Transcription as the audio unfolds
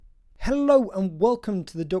Hello and welcome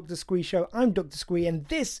to the Dr. Squee Show. I'm Dr. Squee and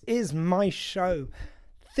this is my show.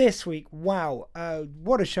 This week, wow,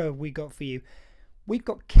 what a show have we got for you. We've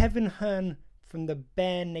got Kevin Hearn from the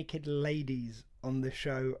Bare Naked Ladies on the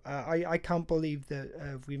show. I can't believe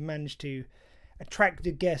that we've managed to attract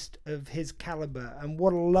a guest of his caliber, and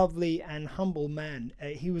what a lovely and humble man.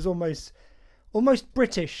 He was almost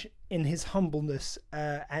British in his humbleness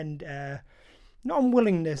and not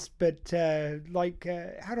unwillingness, but how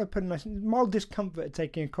do I put it? Mild discomfort at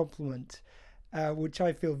taking a compliment, which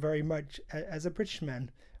I feel very much as a British man.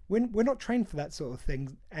 We're not trained for that sort of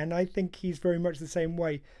thing, and I think he's very much the same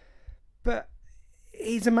way. But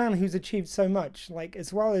he's a man who's achieved so much, like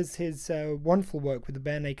as well as his wonderful work with the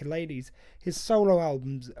Bare Naked Ladies. His solo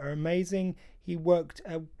albums are amazing. He worked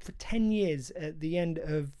for 10 years at the end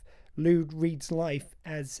of Lou Reed's life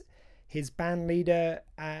as his band leader,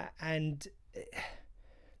 and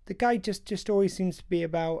the guy just always seems to be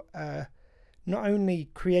about not only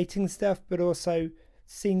creating stuff but also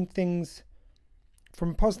seeing things from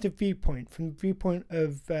a positive viewpoint, from the viewpoint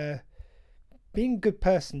of being a good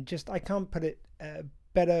person. I can't put it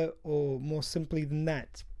better or more simply than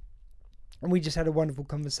that. And we just had a wonderful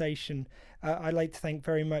conversation. I'd like to thank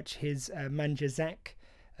very much his manager Zach,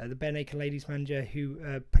 the Bare Naked Ladies manager,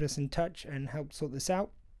 who put us in touch and helped sort this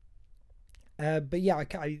out. But yeah,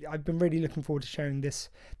 I've been really looking forward to sharing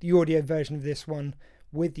the audio version of this one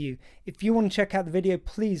with you. If you want to check out the video,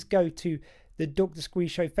 please go to the Dr. Squee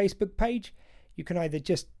Show Facebook page. You can either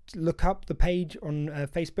just look up the page on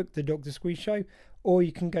Facebook, the Dr. Squee Show, or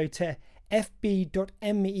you can go to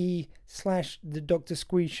fb.me/the Dr.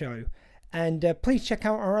 Squee Show. And please check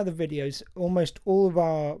out our other videos. Almost all of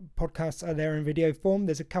our podcasts are there in video form.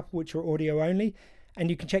 There's a couple which are audio only,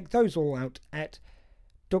 and you can check those all out at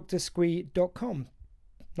drsquee.com.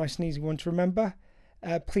 Nice and easy one to remember.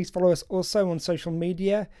 Please follow us also on social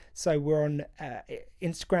media. So we're on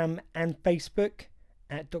Instagram and Facebook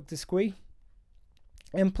at Dr. Squee.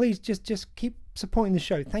 And please just keep supporting the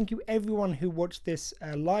show. Thank you everyone who watched this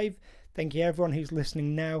live. Thank you everyone who's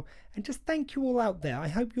listening now. And just thank you all out there. I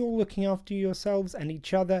hope you're all looking after yourselves and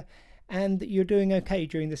each other, and that you're doing okay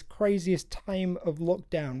during this craziest time of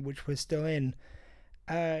lockdown, which we're still in.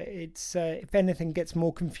 It's if anything gets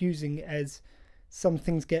more confusing as some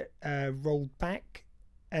things get rolled back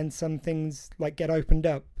and some things get opened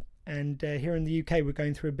up. And here in the UK we're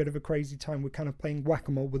going through a bit of a crazy time. We're kind of playing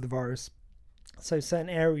whack-a-mole with the virus. So certain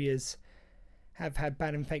areas have had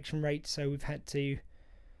bad infection rates, so we've had to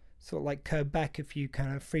sort of curb back a few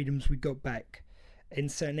kind of freedoms we got back in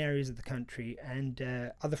certain areas of the country, and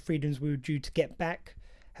other freedoms we were due to get back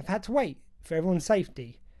have had to wait for everyone's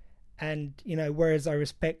safety. And, whereas I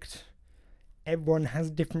respect everyone has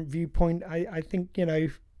a different viewpoint, I think,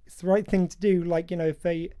 it's the right thing to do. If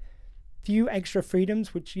a few extra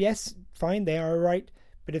freedoms, which, yes, fine, they are right,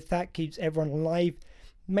 but if that keeps everyone alive,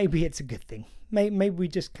 maybe it's a good thing. Maybe we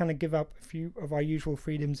just kind of give up a few of our usual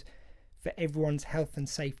freedoms for everyone's health and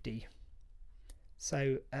safety.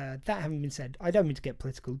 So, that having been said, I don't mean to get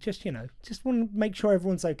political, just want to make sure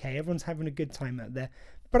everyone's okay, everyone's having a good time out there.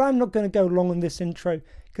 But I'm not going to go long on this intro,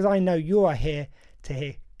 because I know you are here to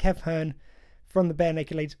hear Kev Hearn from the Bare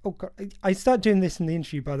Naked Ladies. Oh God, I start doing this in the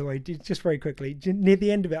interview, by the way, just very quickly. Near the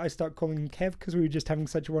end of it, I start calling him Kev, because we were just having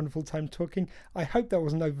such a wonderful time talking. I hope that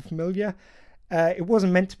wasn't over familiar. It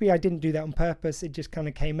wasn't meant to be. I didn't do that on purpose. It just kind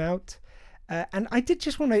of came out. And I did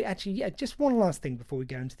just want to just one last thing before we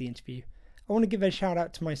go into the interview. I want to give a shout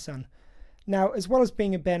out to my son. Now, as well as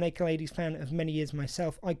being a Bare Naked Ladies fan of many years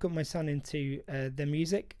myself, I got my son into their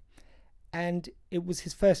music, and it was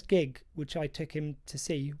his first gig, which I took him to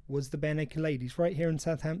see, was the Bare Naked Ladies right here in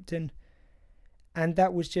Southampton. And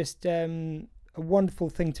that was just a wonderful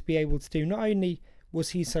thing to be able to do. Not only was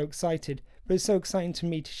he so excited, but it's so exciting to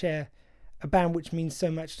me to share a band which means so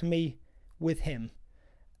much to me with him.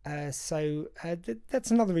 So that's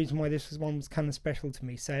another reason why this one was kind of special to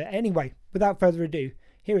me. So anyway, without further ado,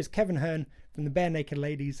 here is Kevin Hearn from the Bare Naked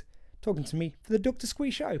Ladies talking to me for the Dr.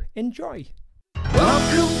 Squee Show. Enjoy.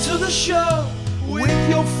 Welcome to the show with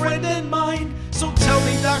your friend and mine. So tell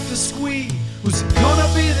me, Dr. Squee, who's it gonna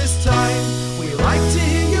be this time? We like to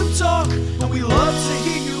hear you talk, and we love to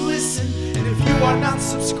hear you listen. And if you are not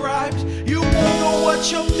subscribed, you won't know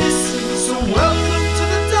what you're missing. So welcome to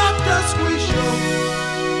the Dr. Squee Show.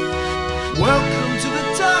 Welcome to the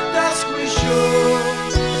Dr. Squee Show.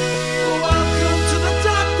 Welcome to the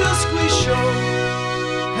Dr. Squee Show.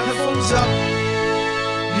 Headphones up.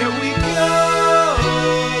 Here we go.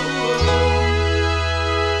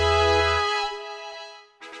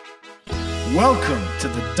 Welcome to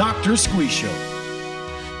the Dr. Squee Show.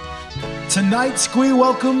 Tonight, Squee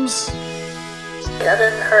welcomes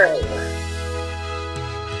Kevin Hearn.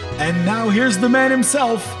 And now here's the man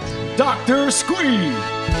himself, Dr. Squee.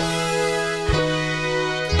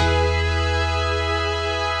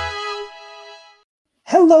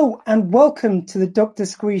 Hello and welcome to the Dr.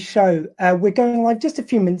 Squee Show. We're going live just a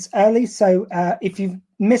few minutes early, so if you've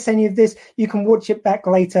missed any of this, you can watch it back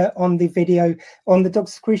later on the video on the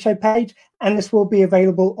Dr. Squee Show page, and this will be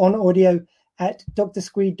available on audio at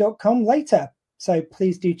drsquee.com later. So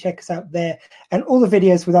please do check us out there, and all the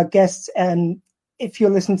videos with our guests. And if you're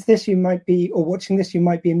listening to this, you might be, or watching this, you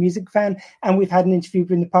might be a music fan, and we've had an interview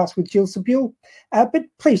in the past with Jill Sabule, but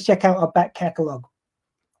please check out our back catalogue.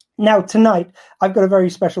 Now, tonight, I've got a very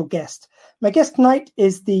special guest. My guest tonight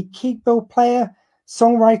is the keyboard player,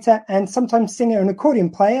 songwriter, and sometimes singer and accordion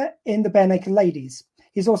player in the Bare Naked Ladies.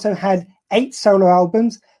 He's also had 8 solo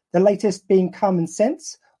albums, the latest being Common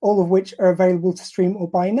Sense, all of which are available to stream or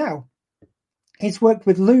buy now. He's worked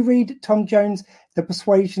with Lou Reed, Tom Jones, The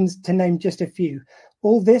Persuasions, to name just a few.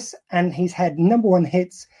 All this, and he's had #1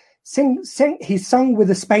 hits. He's sung with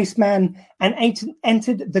a Spaceman and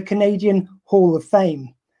entered the Canadian Hall of Fame.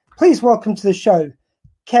 Please welcome to the show,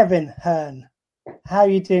 Kevin Hearn. How are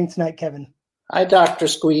you doing tonight, Kevin? Hi, Dr.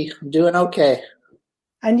 Squee. I'm doing okay.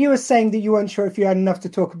 And you were saying that you weren't sure if you had enough to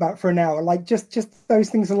talk about for an hour, like just those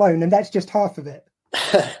things alone, and that's just half of it.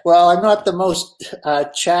 Well, I'm not the most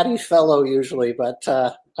chatty fellow usually, but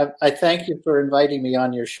I thank you for inviting me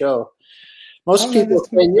on your show. Most people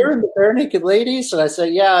say, you're in the Bare Naked Ladies? And I say,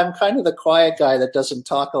 yeah, I'm kind of the quiet guy that doesn't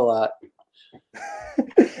talk a lot.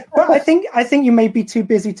 Well, I think you may be too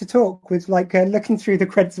busy to talk with looking through the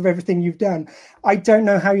credits of everything you've done. I don't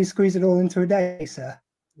know how you squeeze it all into a day, sir.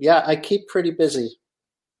 Yeah, I keep pretty busy.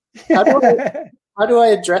 How do I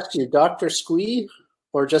address you, Dr. Squee,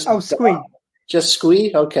 or just Squee? Just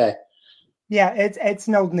Squee? Okay. Yeah, it's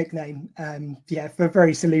an old nickname. For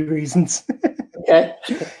very silly reasons. Okay.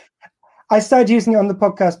 I started using it on the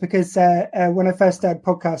podcast because when I first started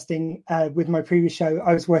podcasting with my previous show,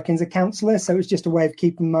 I was working as a counsellor, so it was just a way of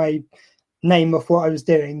keeping my name off what I was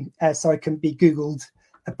doing, so I couldn't be Googled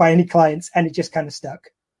by any clients, and it just kind of stuck.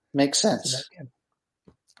 Makes sense.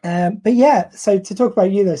 But yeah, so to talk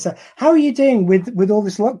about you though, so how are you doing with all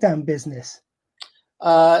this lockdown business?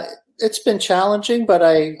 It's been challenging, but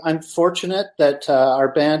I'm fortunate that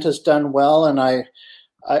our band has done well, and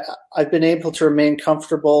I've been able to remain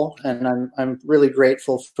comfortable, and I'm really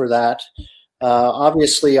grateful for that.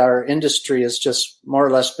 Obviously, our industry has just more or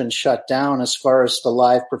less been shut down as far as the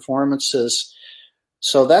live performances.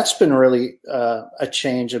 So that's been really a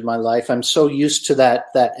change in my life. I'm so used to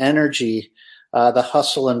that energy, the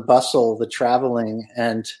hustle and bustle, the traveling.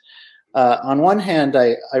 And on one hand,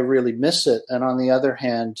 I really miss it. And on the other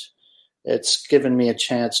hand, it's given me a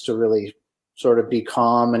chance to really sort of be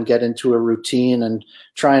calm and get into a routine and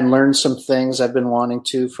try and learn some things I've been wanting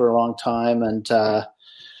to for a long time, and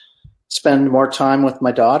spend more time with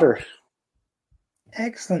my daughter.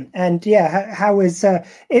 Excellent. And yeah, how is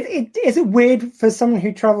is it weird for someone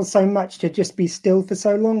who travels so much to just be still for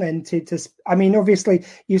so long, and to I mean, obviously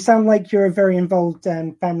you sound like you're a very involved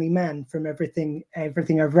family man from everything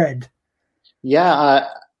I've read. Yeah,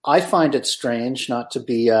 I find it strange not to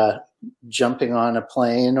be jumping on a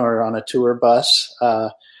plane or on a tour bus.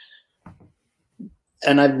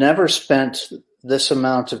 And I've never spent this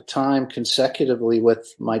amount of time consecutively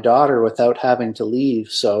with my daughter without having to leave.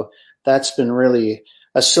 So that's been really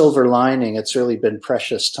a silver lining. It's really been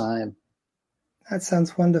precious time. That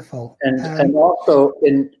sounds wonderful. And also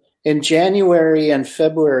in January and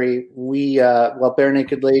February, we, Bare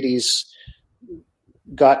Naked Ladies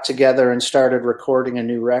got together and started recording a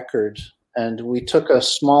new record. And we took a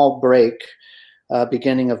small break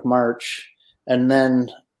beginning of March. And then,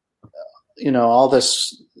 all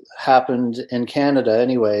this happened in Canada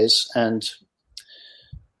anyways. And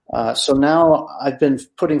so now I've been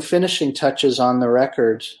putting finishing touches on the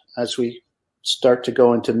record as we start to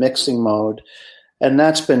go into mixing mode. And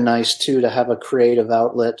that's been nice, too, to have a creative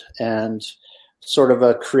outlet and sort of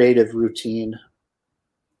a creative routine.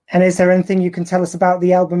 And is there anything you can tell us about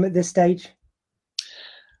the album at this stage?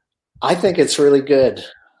 I think it's really good.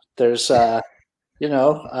 There's, a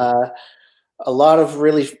lot of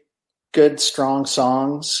really good, strong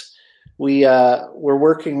songs. We're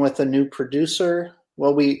working with a new producer.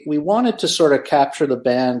 Well, we wanted to sort of capture the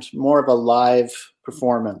band more of a live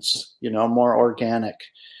performance, more organic.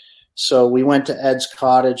 So we went to Ed's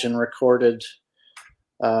cottage and recorded,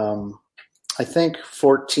 I think,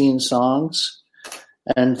 14 songs.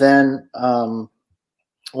 And then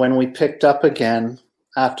when we picked up again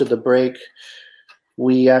after the break,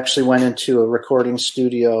 we actually went into a recording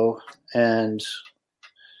studio, and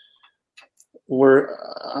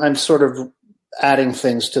I'm sort of adding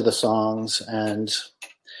things to the songs. And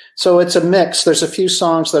so it's a mix. There's a few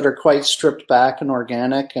songs that are quite stripped back and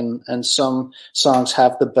organic, and some songs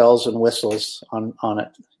have the bells and whistles on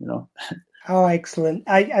it, you know. Oh, excellent.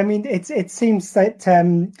 I mean, it seems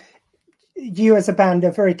that you as a band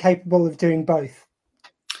are very capable of doing both.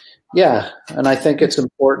 Yeah, and I think it's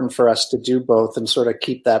important for us to do both and sort of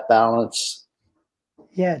keep that balance.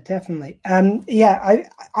 Yeah, definitely. I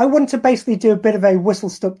want to basically do a bit of a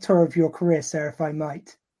whistle-stop tour of your career, sir, if I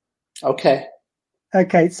might. Okay.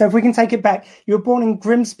 Okay, so if we can take it back, you were born in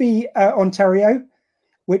Grimsby, Ontario,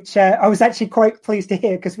 which I was actually quite pleased to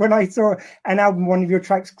hear, because when I saw an album, one of your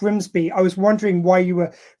tracks, Grimsby, I was wondering why you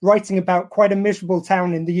were writing about quite a miserable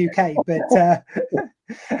town in the UK. But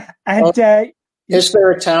is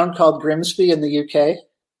there a town called Grimsby in the UK?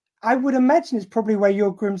 I would imagine it's probably where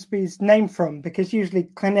your Grimsby's named from, because usually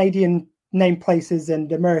Canadian name places and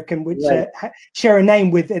American, which share a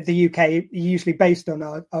name with the UK, are usually based on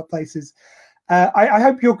our places. I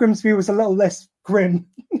hope your Grimsby was a little less grim.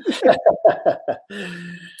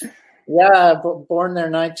 Yeah, born there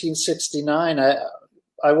 1969.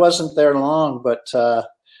 I wasn't there long, but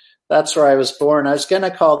that's where I was born. I was going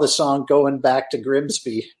to call the song Going Back to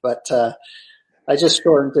Grimsby, but I just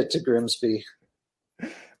shortened it to Grimsby.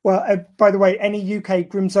 Well, by the way, any UK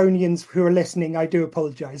Grimsonians who are listening, I do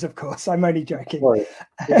apologise, of course. I'm only joking. We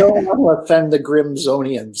don't want to offend the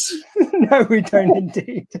Grimsonians. No, we don't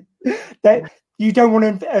indeed. You don't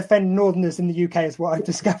want to offend Northerners in the UK, is what I've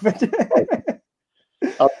discovered.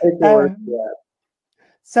 I'll take the word for that.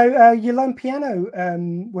 So you learned piano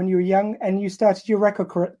when you were young, and you started your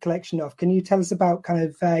record collection off. Can you tell us about kind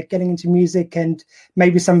of getting into music and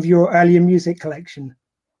maybe some of your earlier music collection?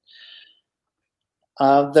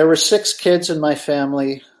 There were 6 kids in my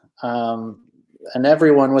family, and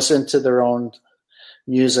everyone was into their own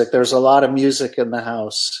music. There was a lot of music in the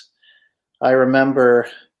house. I remember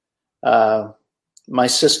my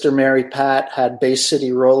sister Mary Pat had Bay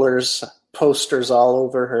City Rollers posters all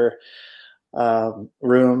over her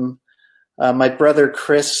room. My brother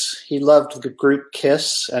Chris, he loved the group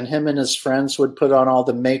Kiss, and him and his friends would put on all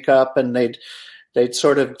the makeup, and they'd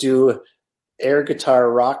sort of do air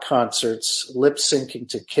guitar rock concerts, lip syncing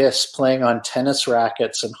to Kiss, playing on tennis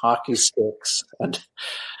rackets and hockey sticks. And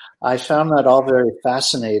I found that all very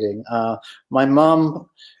fascinating. My mom,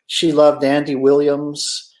 she loved Andy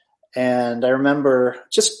Williams, and I remember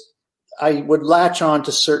I would latch on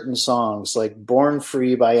to certain songs like Born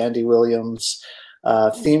Free by Andy Williams,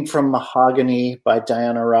 Theme from Mahogany by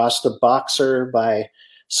Diana Ross, The Boxer by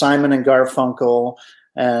Simon and Garfunkel,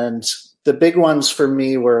 and the big ones for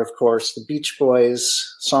me were, of course, the Beach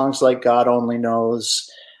Boys, songs like God Only Knows,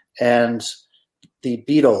 and the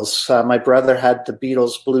Beatles. My brother had the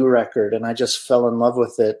Beatles Blue record, and I just fell in love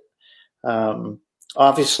with it.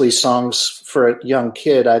 Obviously, songs for a young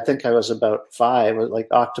kid, I think I was about 5, like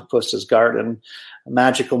Octopus's Garden,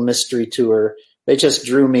 Magical Mystery Tour. They just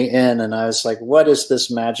drew me in, and I was like, what is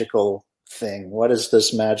this magical thing? What is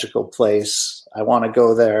this magical place? I want to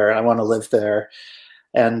go there. I want to live there.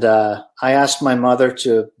 And I asked my mother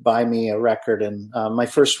to buy me a record, and my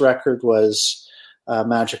first record was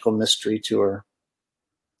Magical Mystery Tour.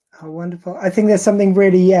 Oh, wonderful. I think there's something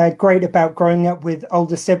really great about growing up with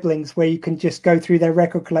older siblings, where you can just go through their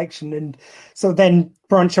record collection and so then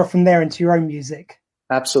branch off from there into your own music.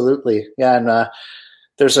 Absolutely. Yeah, and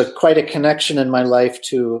there's quite a connection in my life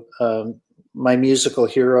to my musical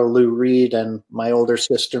hero, Lou Reed, and my older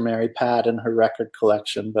sister, Mary Pat, and her record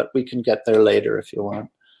collection, but we can get there later if you want.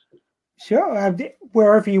 Sure.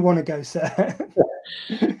 Wherever you want to go, sir.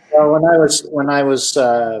 Well, when I was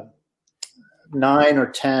 9 or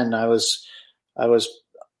 10, I was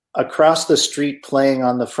across the street playing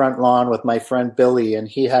on the front lawn with my friend Billy, and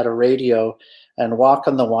he had a radio, and Walk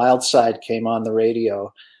on the Wild Side came on the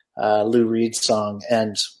radio, Lou Reed song,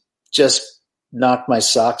 and just knocked my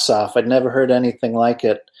socks off. I'd never heard anything like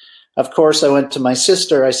it. Of course, I went to my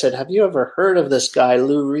sister. I said, have you ever heard of this guy,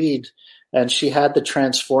 Lou Reed? And she had the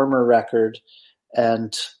Transformer record,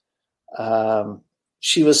 and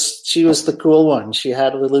she was the cool one. She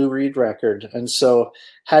had the Lou Reed record. And so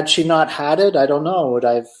had she not had it, I don't know, would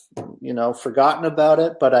I've, forgotten about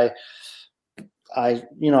it, but I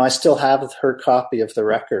still have her copy of the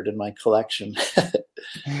record in my collection.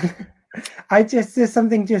 There's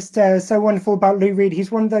something just so wonderful about Lou Reed.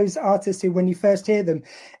 He's one of those artists who, when you first hear them,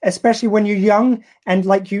 especially when you're young, and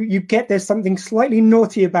like you get there's something slightly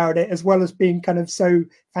naughty about it, as well as being kind of so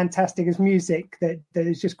fantastic as music that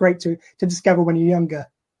is just great to discover when you're younger.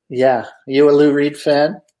 Yeah. You a Lou Reed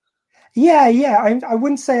fan? Yeah. I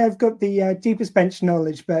wouldn't say I've got the deepest bench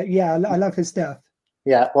knowledge, but yeah, I love his stuff.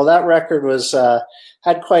 Yeah, well, that record was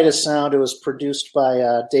had quite a sound. It was produced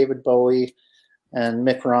by David Bowie and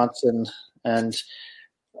Mick Ronson, and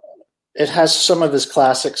it has some of his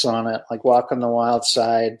classics on it, like "Walk on the Wild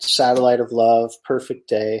Side," "Satellite of Love," "Perfect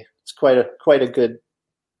Day." It's quite a good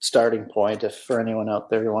starting point if for anyone out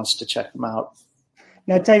there who wants to check them out.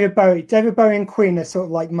 Now, David Bowie and Queen are sort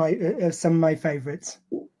of like some of my favorites.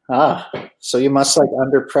 Ah, so you must like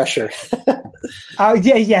Under Pressure. Oh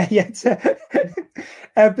yeah.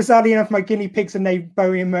 Bizarrely enough, my guinea pigs are named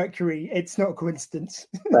Bowie and Mercury. It's not a coincidence.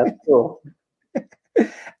 That's cool.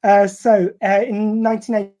 So in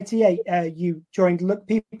 1988, you joined Look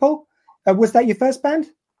People. Was that your first band?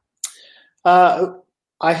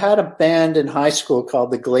 I had a band in high school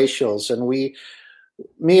called the Glacials, and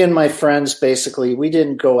me and my friends, basically, we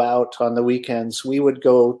didn't go out on the weekends. We would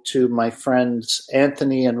go to my friends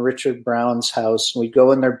Anthony and Richard Brown's house. We'd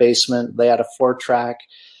go in their basement. They had a 4-track,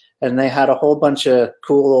 and they had a whole bunch of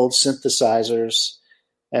cool old synthesizers,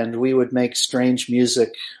 and we would make strange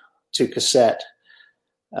music to cassette.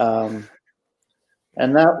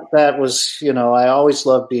 And that was, I always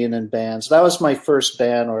loved being in bands. That was my first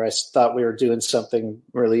band where I thought we were doing something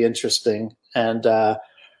really interesting. And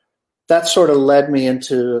that sort of led me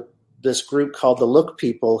into this group called the Look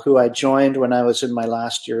People, who I joined when I was in my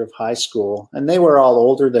last year of high school. And they were all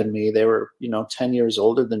older than me. They were, 10 years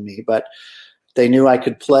older than me, but they knew I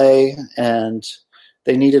could play and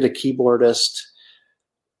they needed a keyboardist.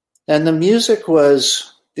 And the music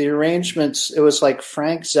was, the arrangements, it was like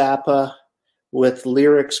Frank Zappa with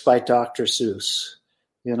lyrics by Dr. Seuss,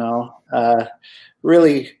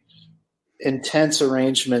 really intense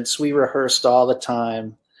arrangements. We rehearsed all the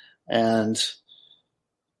time. And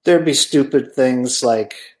there'd be stupid things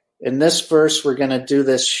like, in this verse, we're going to do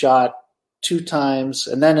this shot 2 times.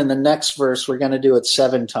 And then in the next verse, we're going to do it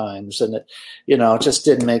 7 times. And it, just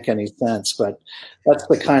didn't make any sense. But that's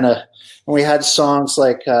the kind of, we had songs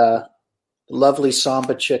like Lovely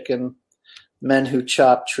Samba Chicken, Men Who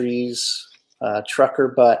Chop Trees,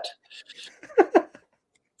 Trucker Butt.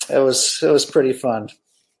 It was pretty fun.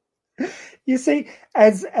 You see,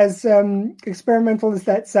 as experimental as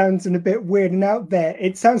that sounds and a bit weird and out there,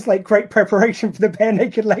 it sounds like great preparation for the Bare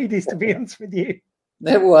Naked Ladies, to be honest with you.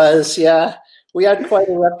 It was, yeah. We had quite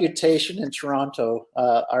a reputation in Toronto.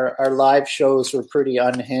 Our live shows were pretty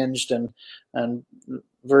unhinged and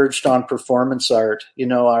verged on performance art.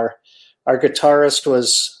 Our guitarist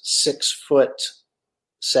was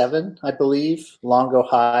 6'7", I believe, Longo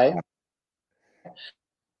High.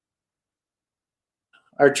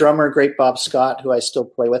 Our drummer, great Bob Scott, who I still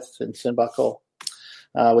play with in Finbuckle,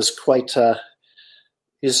 was quite,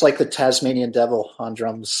 he was like the Tasmanian devil on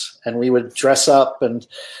drums. And we would dress up, and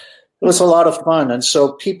it was a lot of fun. And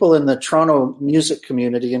so people in the Toronto music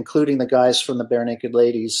community, including the guys from the Bare Naked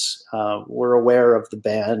Ladies, were aware of the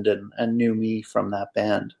band and knew me from that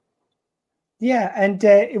band. Yeah, and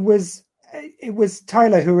it was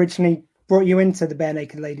Tyler who originally brought you into the Bare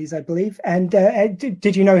Naked Ladies, I believe. And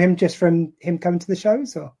did you know him just from him coming to the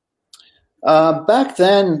shows, or? Back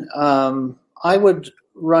then, I would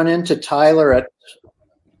run into Tyler at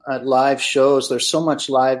live shows. There's so much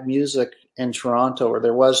live music in Toronto, or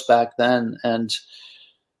there was back then, and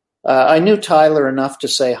I knew Tyler enough to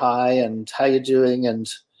say hi and how you doing. And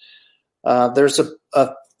there's a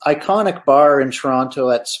iconic bar in Toronto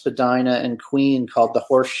at Spadina and Queen called the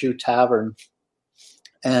Horseshoe Tavern,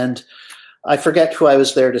 and I forget who I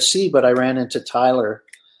was there to see, but I ran into Tyler,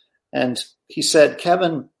 and he said,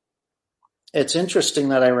 "Kevin, it's interesting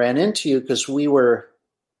that I ran into you because we were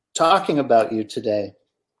talking about you today."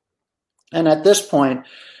 And at this point,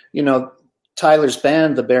 Tyler's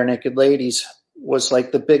band, the Bare Naked Ladies, was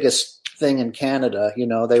like the biggest thing in Canada.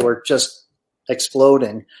 They were just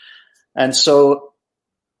exploding. And so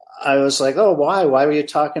I was like, "Oh, why? Why were you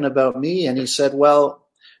talking about me?" And he said, "Well,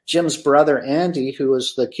 Jim's brother, Andy, who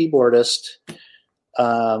was the keyboardist,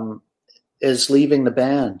 is leaving the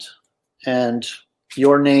band. And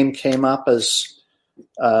your name came up as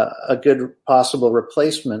a good possible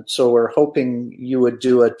replacement. So we're hoping you would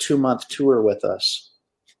do a 2-month tour with us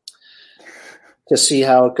to see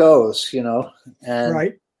how it goes, And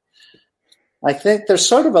right. I think there's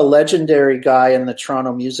sort of a legendary guy in the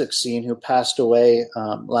Toronto music scene who passed away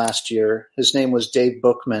last year. His name was Dave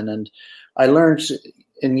Bookman. And I learned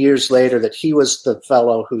in years later that he was the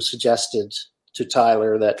fellow who suggested to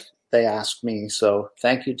Tyler that they asked me. So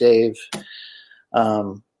thank you, Dave.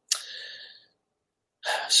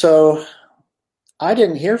 So I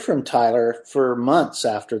didn't hear from Tyler for months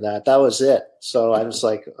after that. That was it. So I was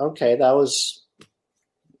like, okay, that was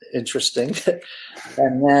interesting.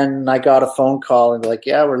 And then I got a phone call and like,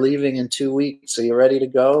 yeah, we're leaving in 2 weeks. Are you ready to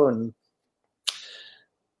go? And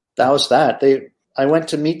that was that. I went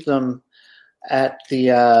to meet them at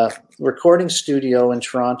the recording studio in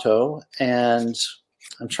Toronto, and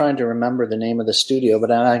I'm trying to remember the name of the studio,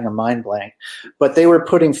 but I'm having a mind blank. But they were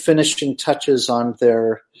putting finishing touches on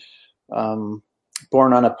their Born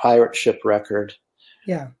on a Pirate Ship record.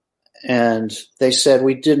 Yeah. And they said,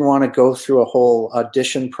 we didn't want to go through a whole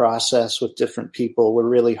audition process with different people. We're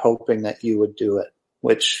really hoping that you would do it,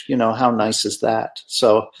 which, how nice is that?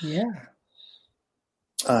 So yeah,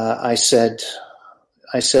 I said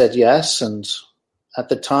yes. And at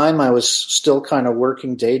the time I was still kind of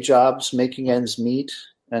working day jobs, making ends meet,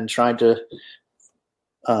 and trying to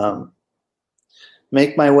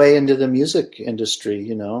make my way into the music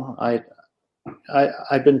industry.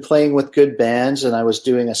 I've been playing with good bands, and I was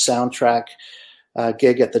doing a soundtrack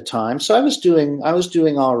gig at the time. So I was doing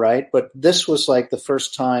all right, but this was like the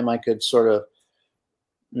first time I could sort of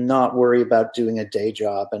not worry about doing a day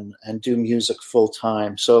job and do music full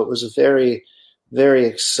time. So it was a very, very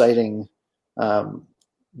exciting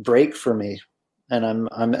break for me, and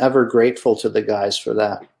I'm ever grateful to the guys for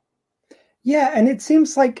that. Yeah, and it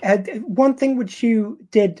seems like one thing which you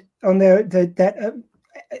did on those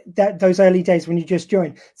early days when you just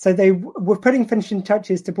joined. So they were putting finishing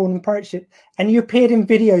touches to Born on a Pirate Ship, and you appeared in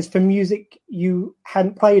videos for music you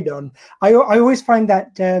hadn't played on. I always find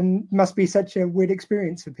that must be such a weird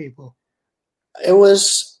experience for people. It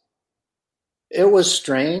was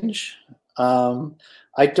strange.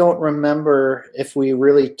 I don't remember if we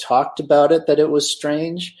really talked about it, that it was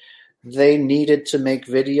strange. They needed to make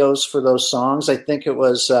videos for those songs. I think it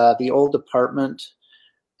was The Old Apartment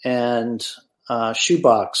and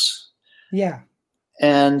Shoebox. Yeah.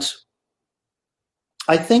 And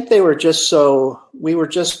I think they were just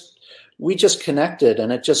we just connected,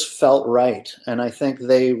 and it just felt right. And I think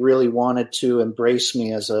they really wanted to embrace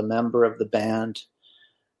me as a member of the band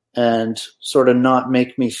and sort of not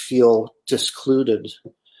make me feel discluded.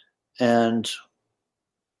 And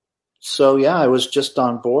so, yeah, I was just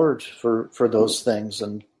on board for those things.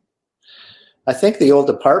 And I think The Old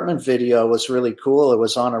Apartment video was really cool. It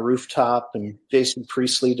was on a rooftop, and Jason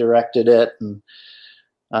Priestley directed it. And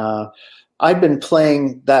I'd been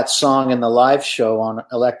playing that song in the live show on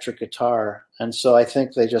electric guitar. And so I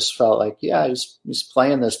think they just felt like, yeah, he's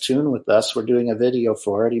playing this tune with us. We're doing a video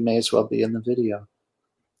for it. He may as well be in the video.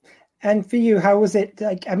 And for you, how was it?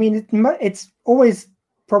 Like, I mean, it's always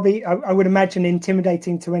probably, I would imagine,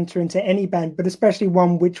 intimidating to enter into any band, but especially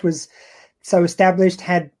one which was so established,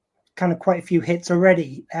 had kind of quite a few hits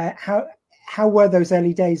already. How were those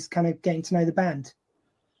early days kind of getting to know the band?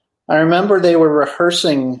 I remember they were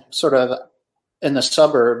rehearsing sort of in the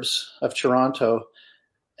suburbs of Toronto,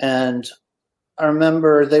 and I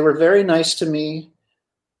remember they were very nice to me.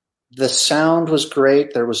 The sound was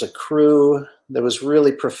great. There was a crew that was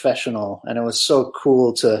really professional, and it was so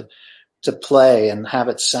cool to play and have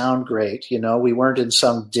it sound great. We weren't in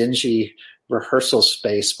some dingy rehearsal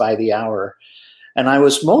space by the hour. And I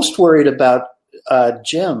was most worried about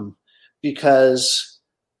Jim, because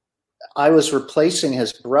I was replacing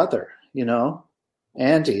his brother,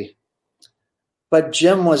 Andy. But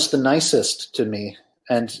Jim was the nicest to me.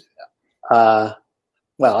 And,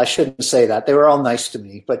 well, I shouldn't say that. They were all nice to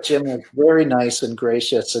me. But Jim was very nice and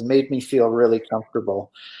gracious and made me feel really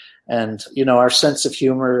comfortable. And, our sense of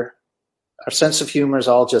humor is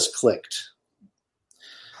all just clicked.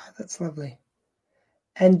 Oh, that's lovely.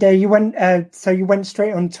 And you went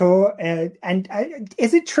straight on tour. And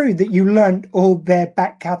is it true that you learned all their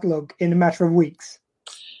back catalogue in a matter of weeks?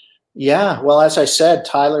 Yeah. Well, as I said,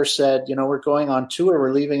 Tyler said, we're going on tour.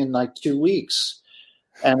 We're leaving in like 2 weeks.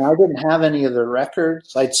 And I didn't have any of the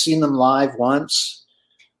records. I'd seen them live once.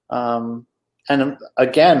 And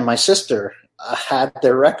again, my sister had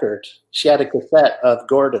their record. She had a cassette of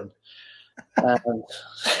Gordon. And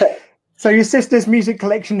so your sister's music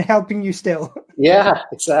collection helping you still? Yeah,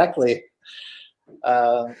 exactly.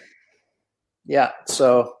 Yeah,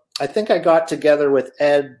 so I think I got together with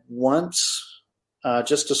Ed once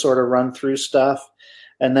just to sort of run through stuff.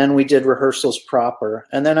 And then we did rehearsals proper.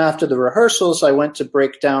 And then after the rehearsals, I went to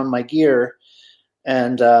break down my gear.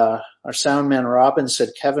 And our sound man, Robin, said,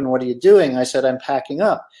 "Kevin, what are you doing?" I said, "I'm packing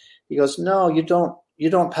up." He goes, "No, you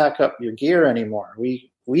don't pack up your gear anymore.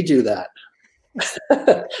 We do that." That's what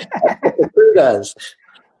the crew does.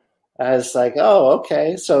 I was like, oh,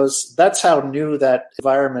 okay. So that's how new that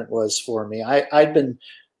environment was for me. I'd been,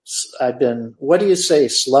 what do you say,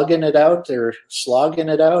 slugging it out or slogging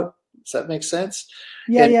it out? Does that make sense?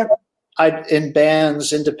 Yeah. In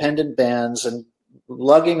bands, independent bands, and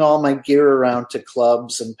lugging all my gear around to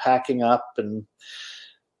clubs and packing up, and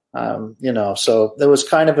so there was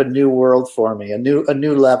kind of a new world for me, a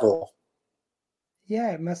new level.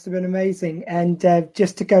 Yeah, it must have been amazing. And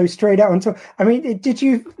just to go straight out on top, I mean, did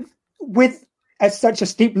you, with such a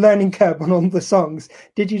steep learning curve on all the songs,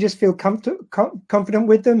 did you just feel confident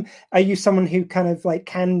with them? Are you someone who kind of like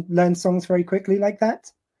can learn songs very quickly like that?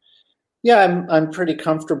 Yeah, I'm pretty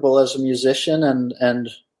comfortable as a musician, and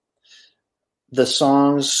the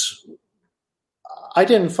songs, I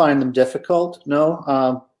didn't find them difficult.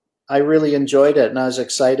 No, I really enjoyed it, and I was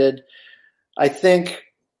excited. I think,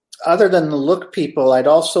 other than the Look people, I'd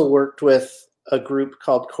also worked with a group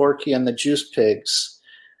called Corky and the Juice Pigs,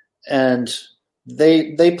 and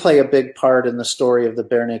they play a big part in the story of the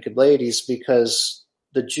Bare Naked Ladies, because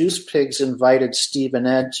the Juice Pigs invited Steve and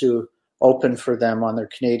Ed to open for them on their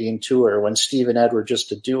Canadian tour when Steve and Ed were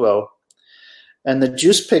just a duo. And the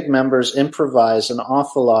Juice Pig members improvise an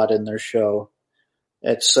awful lot in their show.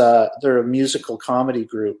 It's they're a musical comedy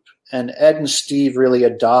group, and Ed and Steve really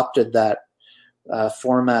adopted that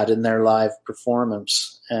format in their live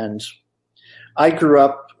performance. And I grew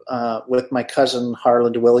up with my cousin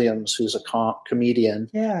Harland Williams, who's a comedian.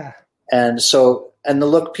 Yeah. And the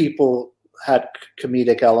Look people had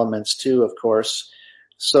comedic elements too, of course.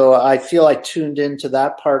 So I feel I tuned into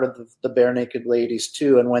that part of the Bare Naked Ladies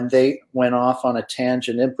too. And when they went off on a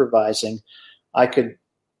tangent improvising, I could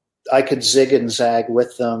zig and zag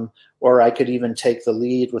with them, or I could even take the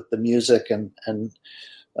lead with the music and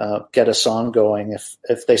get a song going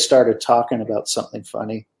if they started talking about something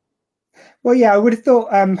funny. Well, yeah, I would have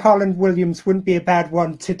thought Harland Williams wouldn't be a bad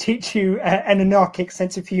one to teach you an anarchic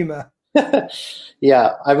sense of humor.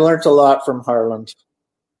 Yeah, I've learned a lot from Harland.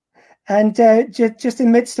 And just in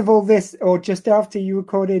the midst of all this, or just after you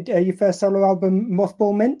recorded your first solo album,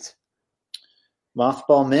 Mothball Mint?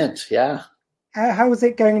 Mothball Mint, yeah. How was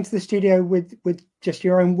it going into the studio with just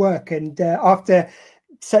your own work, and after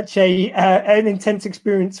such an intense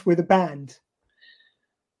experience with a band?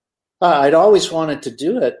 I'd always wanted to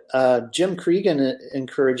do it. Jim Cregan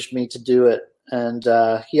encouraged me to do it, and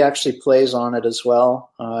he actually plays on it as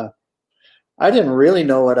well. I didn't really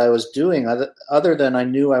know what I was doing, other than I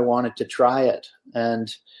knew I wanted to try it,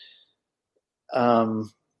 and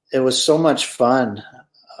it was so much fun.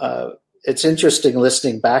 It's interesting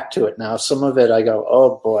listening back to it now. Some of it I go,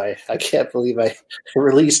 oh boy, I can't believe I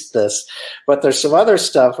released this. But there's some other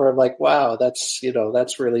stuff where I'm like, wow, that's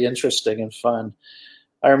really interesting and fun.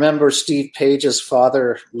 I remember Steve Page's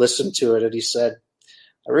father listened to it and he said,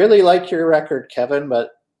 I really like your record, Kevin,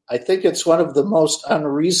 but I think it's one of the most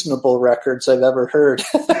unreasonable records I've ever heard.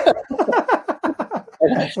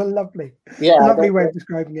 That's a lovely way of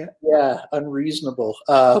describing it. Yeah, unreasonable.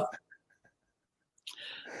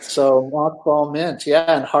 So Mothball Mint,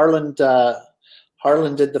 yeah, and Harland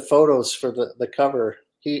did the photos for the cover.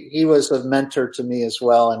 He was a mentor to me as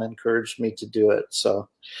well and encouraged me to do it. So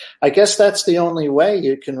I guess that's the only way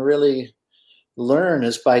you can really learn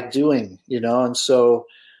is by doing, and so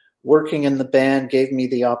working in the band gave me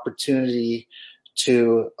the opportunity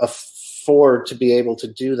to afford to be able to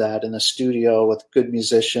do that in the studio with good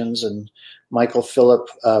musicians and Michael Phillip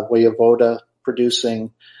Voyevoda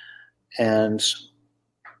producing. And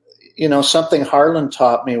something Harland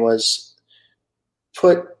taught me was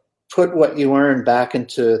put what you earn back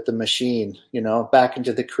into the machine, back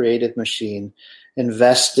into the creative machine,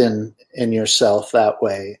 invest in yourself that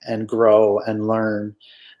way and grow and learn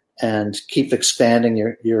and keep expanding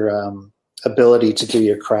your ability to do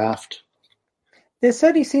your craft. There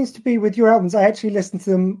certainly seems to be with your albums. I actually listened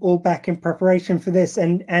to them all back in preparation for this,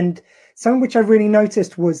 and something which I really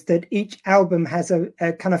noticed was that each album has a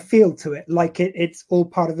kind of feel to it, like it's all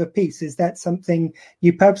part of a piece. Is that something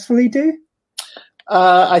you purposefully do?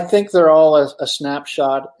 I think they're all a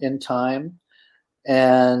snapshot in time,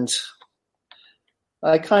 and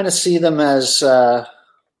I kind of see them as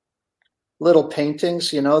little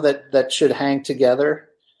paintings, that should hang together.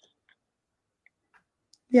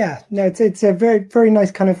 Yeah, no, it's a very, very nice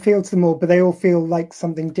kind of feel to them all, but they all feel like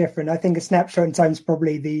something different. I think a snapshot in time is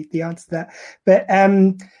probably the answer to that. But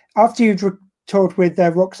after you'd toured with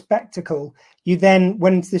Rock Spectacle, you then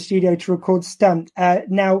went into the studio to record Stunt.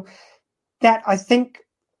 Now, that I think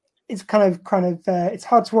is kind of it's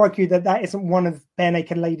hard to argue that isn't one of Bare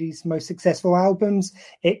Naked Ladies' most successful albums.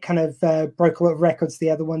 It kind of broke a lot of records the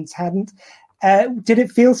other ones hadn't. Did it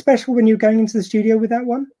feel special when you were going into the studio with that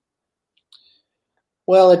one?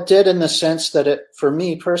 Well, it did in the sense that for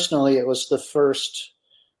me personally, it was the first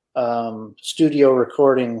studio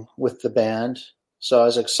recording with the band. So I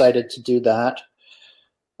was excited to do that.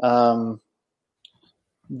 There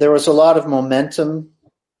was a lot of momentum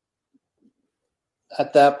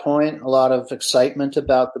at that point, a lot of excitement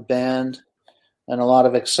about the band and a lot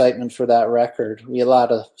of excitement for that record. We had a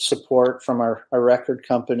lot of support from our record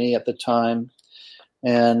company at the time.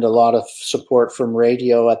 and a lot of support from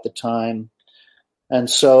radio at the time. And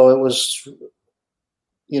so it was,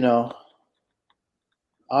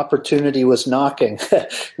 opportunity was knocking.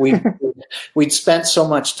 We'd spent so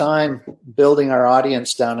much time building our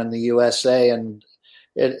audience down in the USA, and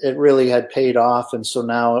it really had paid off. And so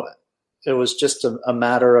now it was just a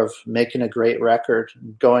matter of making a great record,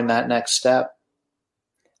 going that next step.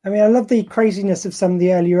 I mean, I love the craziness of some of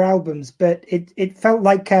the earlier albums, but it felt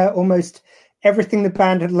like almost everything the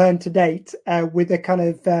band had learned to date with a kind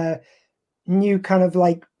of new kind of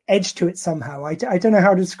like edge to it somehow. I don't know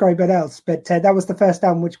how to describe it else, but that was the first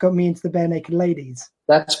album which got me into the Bare Naked Ladies.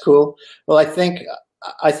 That's cool. Well, I think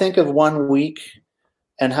of 1 Week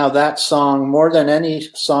and how that song, more than any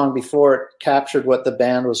song before it, captured what the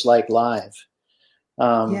band was like live.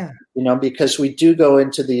 Because we do go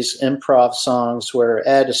into these improv songs where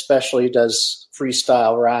Ed especially does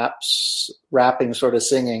freestyle rapping sort of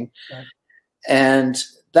singing. Right. And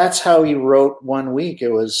that's how he wrote 1 Week.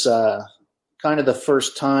 It was kind of the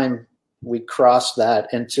first time we crossed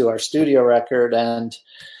that into our studio record. And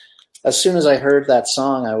as soon as I heard that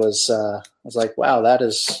song, I was like, wow, that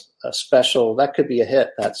is that could be a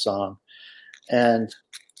hit, that song. And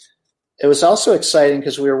it was also exciting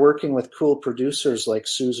because we were working with cool producers like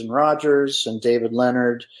Susan Rogers and David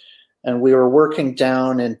Leonard, and we were working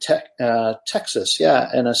down in Texas,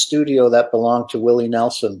 in a studio that belonged to Willie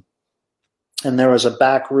Nelson. And there was a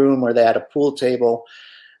back room where they had a pool table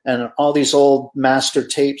and all these old master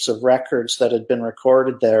tapes of records that had been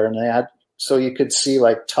recorded there. And so you could see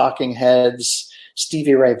like Talking Heads,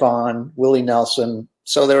 Stevie Ray Vaughan, Willie Nelson.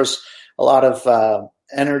 So there was a lot of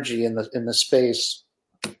energy in the space.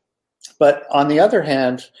 But on the other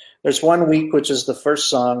hand, there's 1 Week, which is the first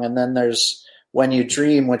song, and then there's When You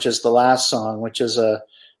Dream, which is the last song, which is a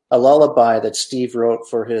lullaby that Steve wrote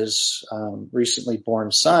for his recently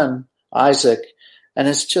born son, Isaac. And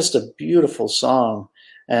it's just a beautiful song.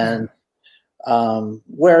 And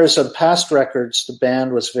whereas on past records, the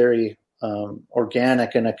band was very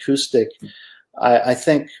organic and acoustic, I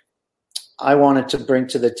think I wanted to bring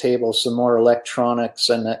to the table some more electronics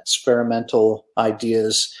and experimental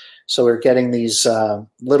ideas. So we're getting these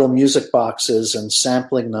little music boxes and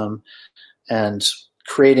sampling them and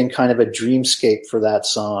creating kind of a dreamscape for that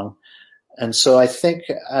song. And so I think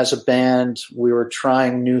as a band, we were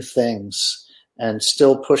trying new things and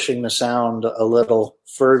still pushing the sound a little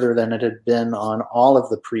further than it had been on all of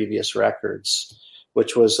the previous records,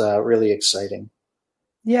 which was really exciting.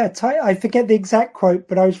 Yeah, I forget the exact quote,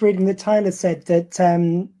 but I was reading that Tyler said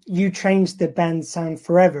that you changed the band's sound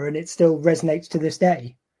forever and it still resonates to this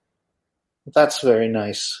day. That's very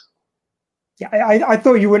nice. Yeah, I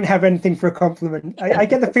thought you wouldn't have anything for a compliment. I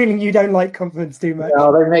get the feeling you don't like compliments too much.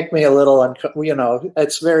 No, they make me a little uncomfortable.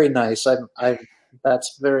 It's very nice.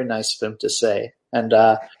 That's very nice of him to say. And,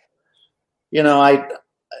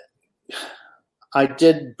 I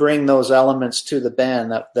did bring those elements to the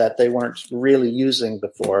band that they weren't really using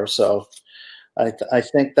before. So I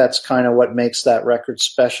think that's kind of what makes that record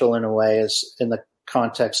special in a way, is in the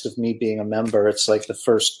context of me being a member. It's like the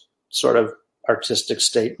first sort of artistic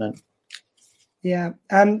statement. Yeah.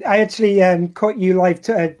 I actually caught you live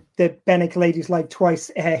to the Bare Naked Ladies live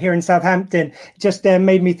twice here in Southampton. Just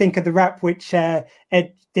made me think of the rap which Ed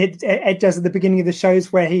does at the beginning of the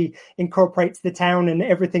shows, where he incorporates the town and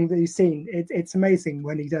everything that he's seen. It's amazing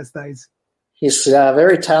when he does those. He's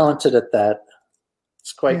very talented at that.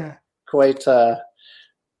 It's quite a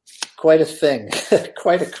thing,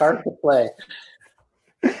 quite a card to play.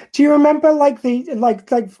 Do you remember like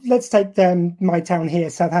let's take my town here,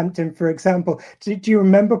 Southampton, for example. Do you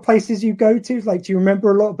remember places you go to? Like, do you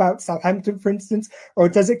remember a lot about Southampton, for instance, or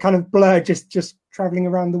does it kind of blur just traveling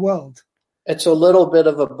around the world? It's a little bit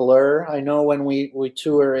of a blur. I know when we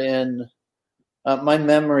tour in, my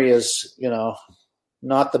memory is,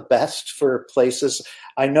 not the best for places.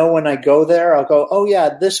 I know when I go there, I'll go, oh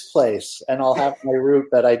yeah, this place. And I'll have my route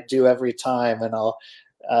that I do every time. And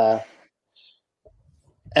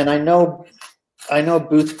and I know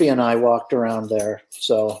Boothby and I walked around there.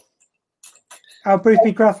 So.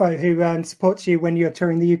 Boothby Graffo, who supports you when you're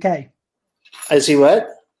touring the UK. Is he what?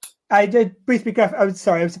 I did Boothby Graffo. Oh,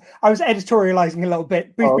 sorry, I was editorializing a little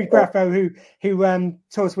bit. Boothby Graffo, who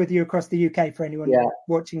tours with you across the UK, for anyone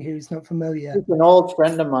watching who's not familiar. He's an old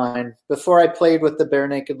friend of mine. Before I played with the Bare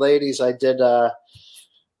Naked Ladies, I did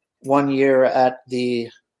 1 year at the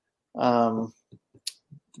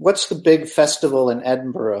what's the big festival in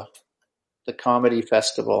Edinburgh? The comedy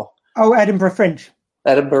festival. Oh, Edinburgh Fringe.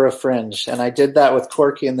 Edinburgh Fringe, and I did that with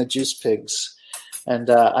Corky and the Juice Pigs, and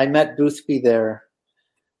I met Boothby there.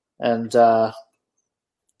 And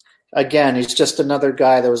again, he's just another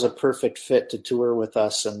guy that was a perfect fit to tour with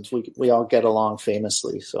us, and we all get along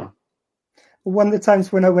famously. So One of the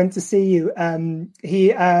times when I went to see you,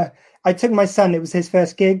 I took my son. It was his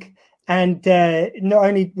first gig, and not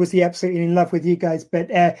only was he absolutely in love with you guys, but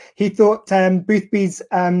he thought Boothby's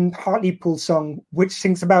Hartlepool song, which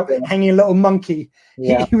sings about hanging a little monkey.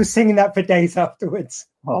 yeah. He was singing that for days afterwards.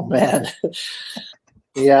 Oh man,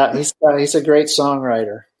 yeah, he's a great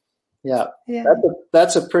songwriter. Yeah, Yeah.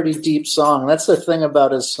 that's a pretty deep song. That's the thing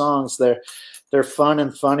about his songs. They're fun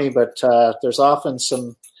and funny, but there's often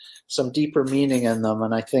some deeper meaning in them,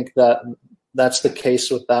 and I think that's the case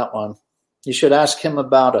with that one. You should ask him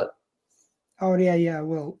about it. Oh yeah, I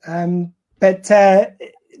will. But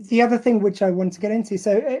the other thing which I wanted to get into,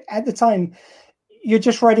 so at the time, you're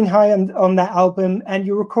just riding high on that album, and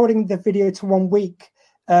you're recording the video to 1 week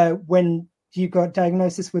when you got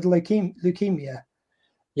diagnosis with leukemia.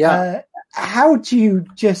 Yeah. How do you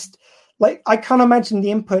just like? I can't imagine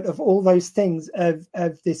the input of all those things of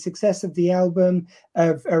the success of the album,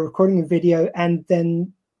 of recording a video, and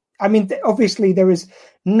then, I mean, obviously there is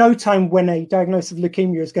no time when a diagnosis of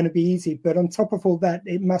leukemia is going to be easy. But on top of all that,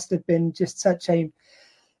 it must have been just such a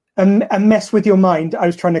mess with your mind. I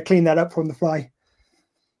was trying to clean that up on the fly.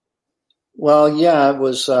 Well, yeah, it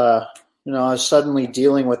was. I was suddenly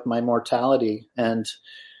dealing with my mortality, and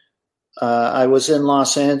I was in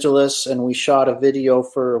Los Angeles, and we shot a video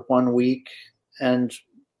for 1 week, and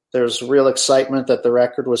there's real excitement that the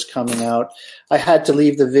record was coming out. I had to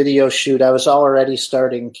leave the video shoot. I was already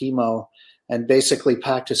starting chemo, and basically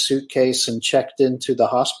packed a suitcase and checked into the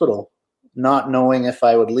hospital, not knowing if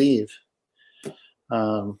I would leave.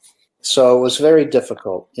 So it was very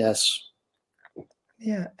difficult. Yes.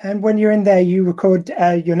 Yeah, and when you're in there, you record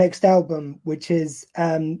your next album, which is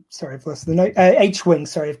sorry, I've lost the note. H-Wing,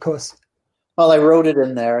 sorry, of course. Well, I wrote it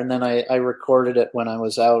in there, and then I recorded it when I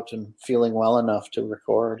was out and feeling well enough to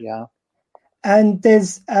record. Yeah. And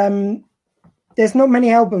there's not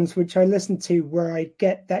many albums which I listen to where I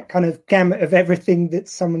get that kind of gamut of everything that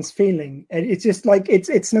someone's feeling. And it's just like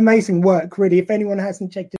it's an amazing work, really. If anyone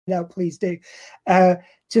hasn't checked it out, please do.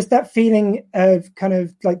 Just that feeling of kind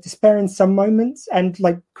of like despair in some moments, and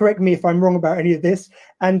like, correct me if I'm wrong about any of this.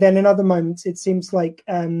 And then in other moments, it seems like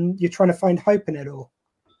you're trying to find hope in it all.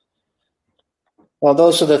 Well,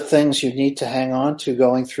 those are the things you need to hang on to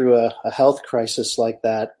going through a health crisis like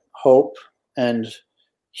that: hope and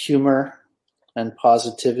humor and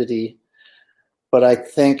positivity. But I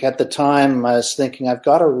think at the time I was thinking, I've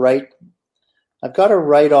got to write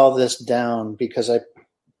all this down, because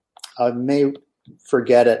I may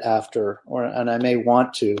forget it after, and I may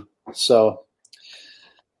want to. So,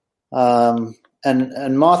 and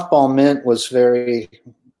Mothball Mint was very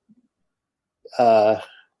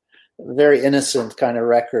innocent kind of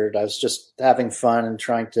record. I was just having fun and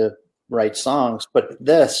trying to write songs. But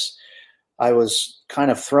this, I was kind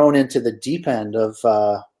of thrown into the deep end of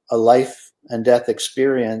a life and death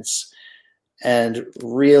experience, and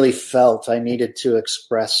really felt I needed to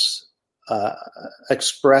express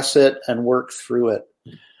it and work through it.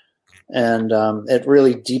 And it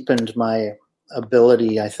really deepened my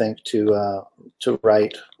ability, I think, to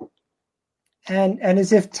write. And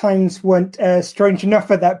as if times weren't strange enough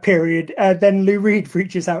at that period, then Lou Reed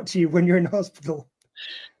reaches out to you when you're in hospital.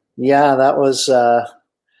 Yeah, that was.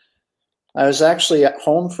 I was actually at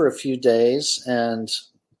home for a few days and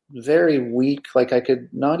very weak. Like, I could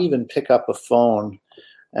not even pick up a phone.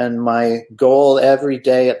 And my goal every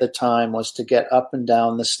day at the time was to get up and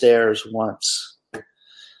down the stairs once.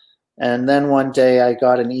 And then one day I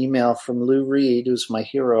got an email from Lou Reed, who's my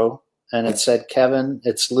hero, and it said, "Kevin,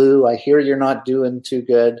 it's Lou. I hear you're not doing too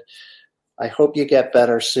good. I hope you get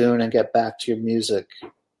better soon and get back to your music."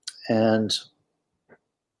 And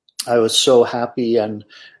I was so happy and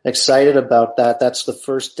excited about that. That's the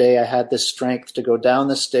first day I had the strength to go down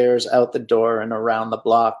the stairs, out the door, and around the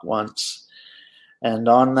block once. And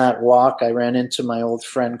on that walk, I ran into my old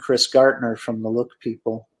friend Chris Gartner from the Look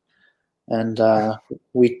People. And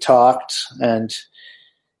we talked, and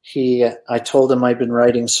I told him I'd been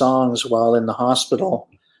writing songs while in the hospital,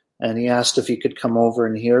 and he asked if he could come over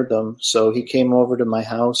and hear them. So he came over to my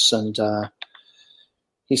house, and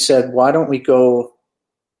he said, "Why don't we go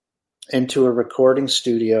into a recording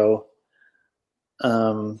studio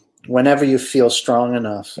whenever you feel strong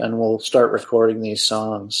enough, and we'll start recording these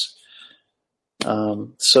songs."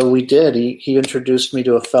 So we did. He introduced me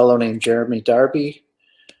to a fellow named Jeremy Darby,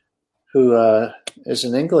 who is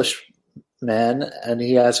an English man, and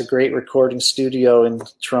he has a great recording studio in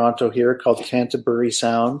Toronto here called Canterbury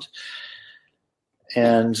Sound.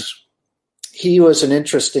 And he was an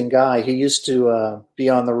interesting guy. He used to be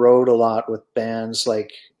on the road a lot with bands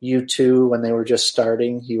like U2 when they were just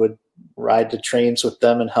starting. He would ride the trains with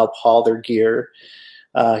them and help haul their gear.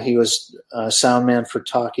 He was sound man for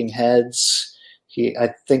Talking Heads.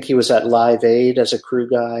 I think he was at Live Aid as a crew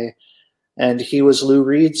guy. And he was Lou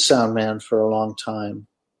Reed's sound man for a long time.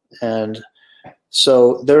 And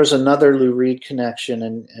so there's another Lou Reed connection,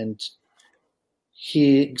 and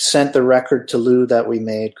he sent the record to Lou that we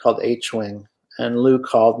made called H-Wing. And Lou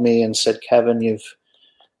called me and said, Kevin,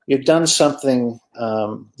 you've done something,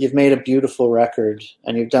 you've made a beautiful record,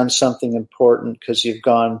 and you've done something important because you've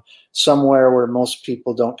gone somewhere where most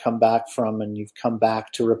people don't come back from, and you've come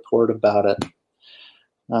back to report about it.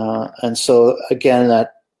 And so again,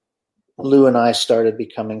 that Lou and I started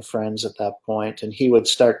becoming friends at that point, and he would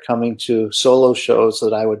start coming to solo shows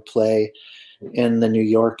that I would play in the New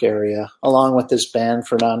York area, along with his band,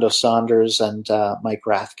 Fernando Saunders and Mike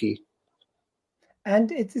Rathke.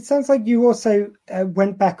 And it sounds like you also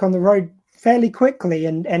went back on the road fairly quickly,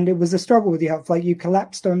 and it was a struggle with your health. Like you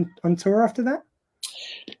collapsed on tour after that?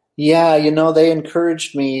 Yeah, they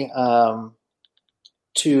encouraged me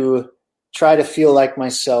to try to feel like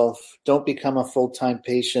myself. Don't become a full-time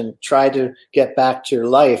patient. Try to get back to your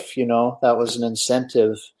life. That was an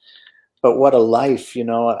incentive. But what a life,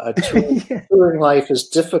 a touring life is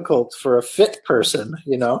difficult for a fit person,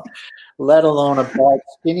 let alone a bald,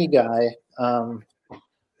 skinny guy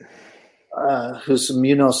who's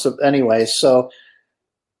anyway. So,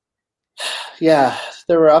 yeah,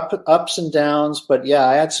 there were ups and downs, but yeah,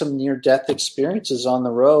 I had some near-death experiences on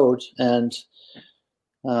the road, and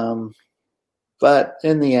but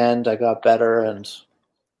in the end, I got better, and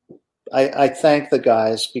I thank the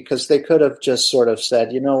guys, because they could have just sort of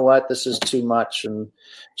said, you know what, this is too much, and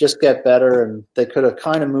just get better, and they could have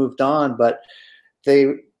kind of moved on, but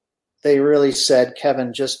they really said,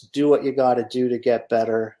 Kevin, just do what you got to do to get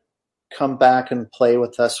better. Come back and play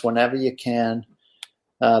with us whenever you can.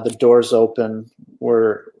 The door's open.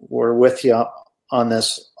 We're with you on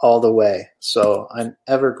this all the way. So I'm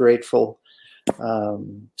ever grateful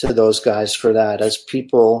to those guys for that, as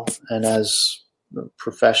people and as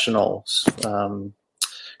professionals,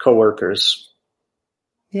 co-workers.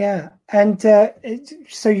 Yeah. And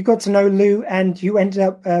so you got to know Lou, and you ended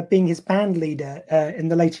up being his band leader in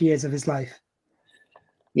the later years of his life.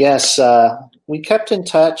 Yes, we kept in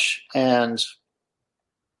touch, and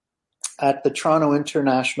at the Toronto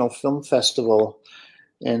International Film Festival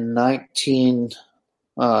in I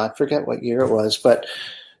forget what year it was, but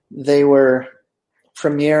they were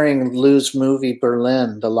premiering Lou's movie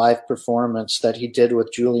Berlin, the live performance that he did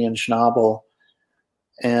with Julian Schnabel.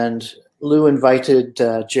 And Lou invited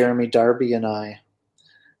Jeremy Darby and I.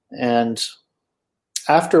 And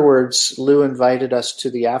afterwards, Lou invited us to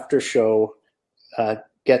the after show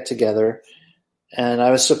get together. And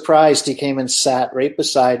I was surprised. He came and sat right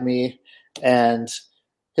beside me. And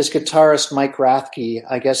his guitarist, Mike Rathke,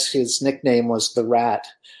 I guess his nickname was The Rat.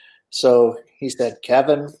 So he said,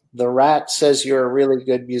 Kevin, The Rat says you're a really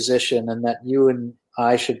good musician and that you and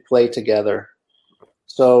I should play together.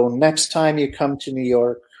 So next time you come to New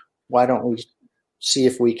York, why don't we see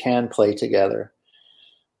if we can play together?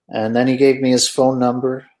 And then he gave me his phone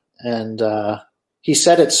number, and he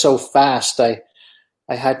said it so fast, I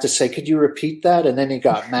had to say, could you repeat that? And then he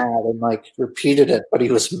got mad and repeated it, but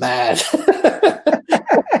he was mad.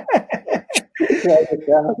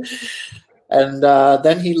 And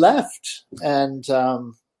then he left, and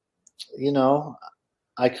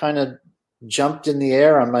I kind of jumped in the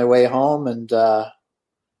air on my way home, and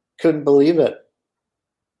couldn't believe it.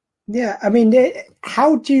 Yeah, I mean,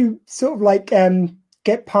 how do you sort of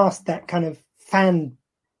get past that kind of fan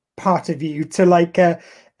part of you to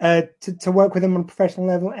to work with him on a professional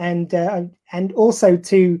level, and also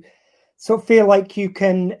to sort of feel like you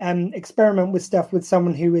can experiment with stuff with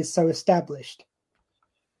someone who is so established?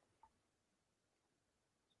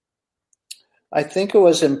 I think it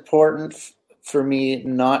was important for me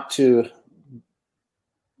not to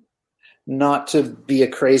be a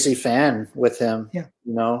crazy fan with him. Yeah.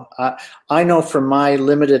 I know from my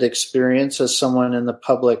limited experience as someone in the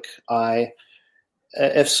public eye,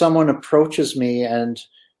 if someone approaches me and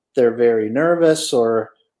they're very nervous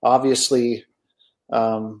or obviously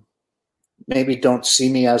maybe don't see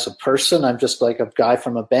me as a person, I'm just like a guy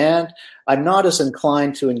from a band, I'm not as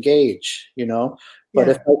inclined to engage, But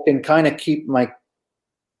if I can kind of keep my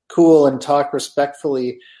cool and talk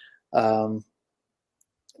respectfully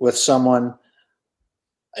with someone,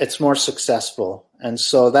 it's more successful. And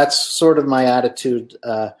so that's sort of my attitude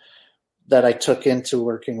that I took into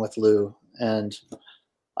working with Lou. And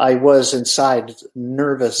I was inside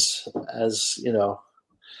nervous as,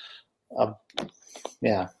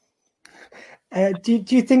 yeah. Do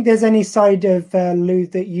you think there's any side of Lou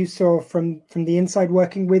that you saw from the inside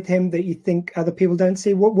working with him that you think other people don't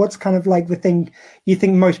see? What's kind of like the thing you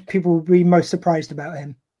think most people will be most surprised about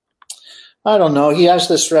him? I don't know. He has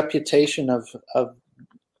this reputation of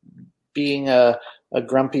being a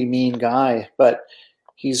grumpy, mean guy, but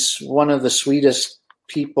he's one of the sweetest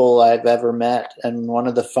people I've ever met and one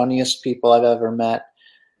of the funniest people I've ever met.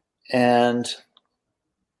 And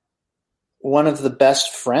one of the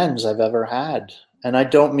best friends I've ever had. And I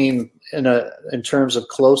don't mean in terms of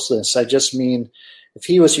closeness. I just mean if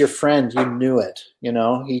he was your friend, you knew it. You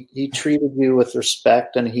know, he treated you with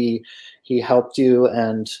respect, and he helped you,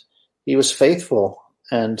 and he was faithful.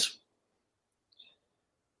 And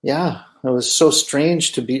yeah, it was so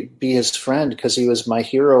strange to be his friend because he was my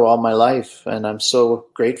hero all my life, and I'm so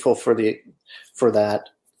grateful for that.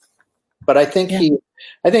 But I think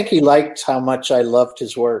he liked how much I loved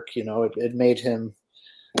his work. You know, it made him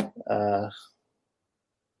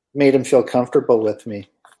feel comfortable with me.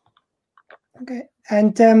 Okay,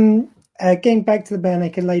 and getting back to the Bare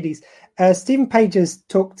Naked Ladies, Stephen Page has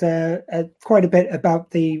talked quite a bit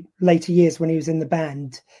about the later years when he was in the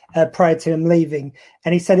band prior to him leaving,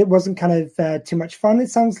 and he said it wasn't kind of too much fun,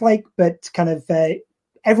 it sounds like, but kind of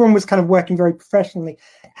everyone was kind of working very professionally.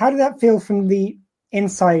 How did that feel from the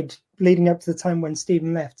inside leading up to the time when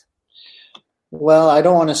Stephen left? Well, I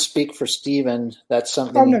don't want to speak for Stephen. That's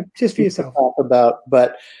something no, just for yourself. Talk about,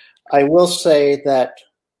 but I will say that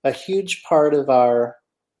a huge part of our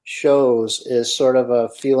shows is sort of a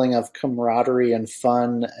feeling of camaraderie and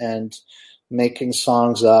fun and making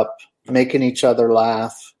songs up, making each other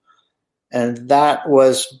laugh. And that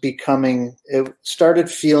was it started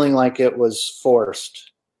feeling like it was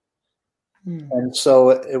forced. And so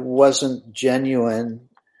it wasn't genuine,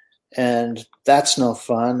 and that's no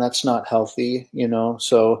fun. That's not healthy, you know?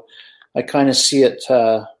 So I kind of see it,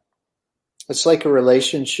 it's like a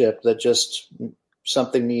relationship that just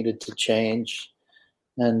something needed to change.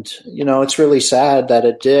 And, you know, it's really sad that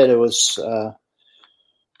it did. It was,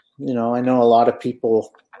 you know, I know a lot of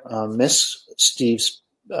people miss Steve's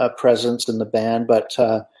presence in the band, but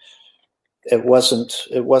it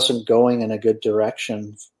wasn't going in a good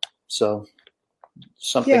direction. So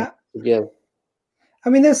something to give. I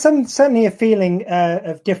mean, there's certainly a feeling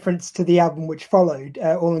of difference to the album which followed,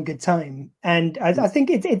 All in Good Time. And I think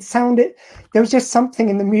it sounded, there was just something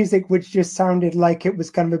in the music which just sounded like it was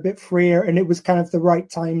kind of a bit freer, and it was kind of the right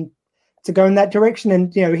time to go in that direction.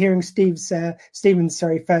 And, you know, hearing Stephen's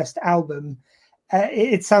first album,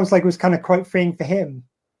 it sounds like it was kind of quite freeing for him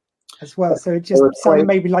as well. So it just sounded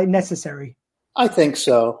maybe like necessary. I think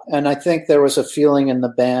so. And I think there was a feeling in the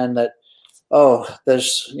band that,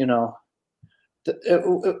 there's, you know,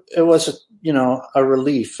 it was, you know, a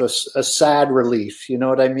relief, a sad relief. You know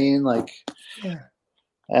what I mean? Like, yeah.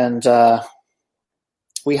 And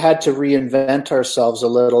we had to reinvent ourselves a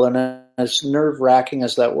little. And as nerve-wracking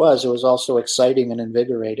as that was, it was also exciting and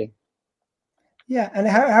invigorating. Yeah. And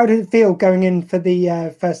how did it feel going in for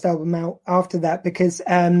the first album out after that? Because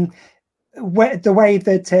the way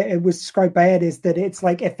that it was described by Ed is that it's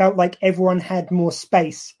like it felt like everyone had more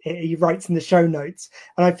space. He writes in the show notes,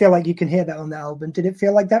 and I feel like you can hear that on the album. Did it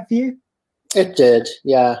feel like that for you? It did,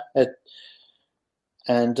 yeah.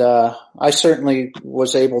 And I certainly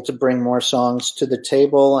was able to bring more songs to the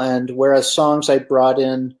table. And whereas songs I brought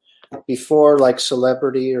in before, like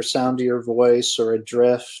Celebrity or Sound of Your Voice or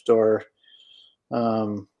Adrift or,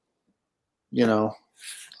 you know,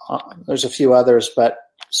 there's a few others, but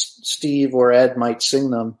Steve or Ed might sing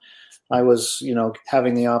them. I was, you know,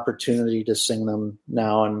 having the opportunity to sing them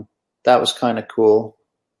now, and that was kind of cool.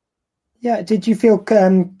 Yeah. Did you feel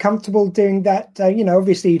comfortable doing that? You know,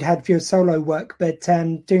 obviously you'd had your solo work, but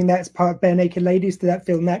doing that as part of Bare Naked Ladies, did that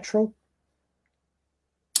feel natural?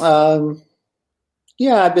 Yeah,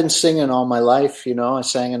 I've been singing all my life. You know, I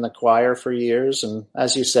sang in the choir for years, and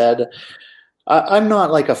as you said, I'm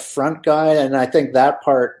not like a front guy, and I think that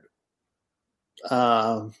part.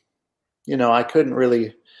 You know,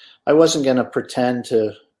 I wasn't going to pretend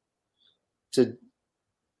to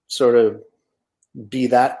sort of be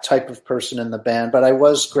that type of person in the band, but I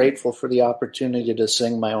was grateful for the opportunity to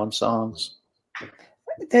sing my own songs.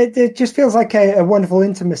 It just feels like a wonderful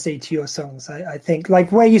intimacy to your songs. I think,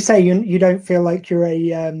 like where you say you don't feel like you're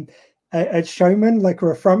a showman, like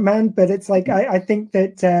or a front man, but it's like I think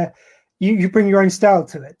that you bring your own style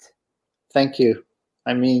to it. Thank you.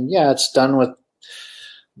 I mean, yeah, it's done with.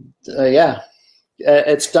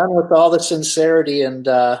 It's done with all the sincerity and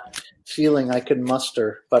feeling I can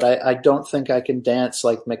muster, but I don't think I can dance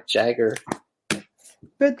like Mick Jagger.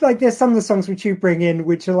 But like, there's some of the songs which you bring in,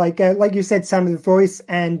 which are like you said, Sound of the Voice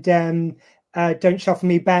and Don't Shuffle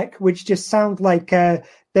Me Back, which just sound like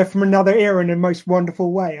they're from another era in a most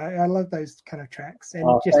wonderful way. I love those kind of tracks. And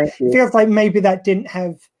just Thank it you. feels like maybe that didn't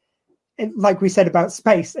have, like we said about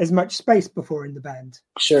space, as much space before in the band.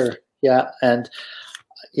 Sure. Yeah. And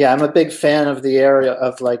yeah, I'm a big fan of the area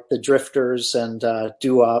of like the Drifters and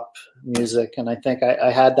doo-wop music. And I think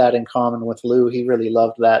I had that in common with Lou. He really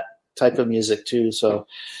loved that type of music too. So,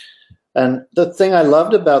 and the thing I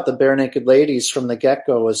loved about the Bare Naked Ladies from the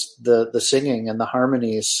get-go was the singing and the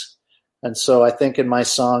harmonies. And so I think in my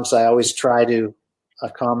songs, I always try to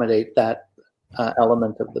accommodate that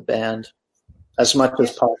element of the band as much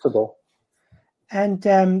as possible. And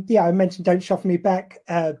I mentioned Don't Shuffle Me Back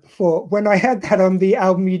before. When I heard that on the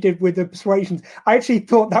album you did with the Persuasions, I actually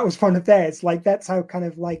thought that was one of theirs. Like, that's how kind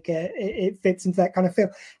of like it fits into that kind of feel.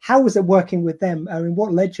 How was it working with them? I mean,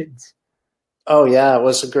 what legends? Oh, yeah, it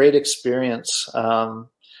was a great experience. That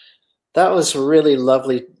was a really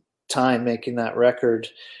lovely time making that record.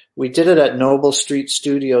 We did it at Noble Street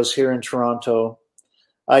Studios here in Toronto.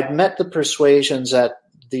 I'd met the Persuasions at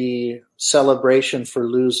the celebration for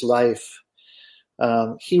Lou's life.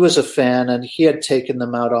 He was a fan, and he had taken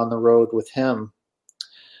them out on the road with him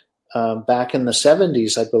back in the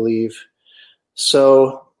 70s, I believe.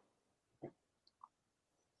 So,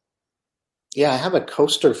 yeah, I have a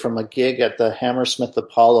coaster from a gig at the Hammersmith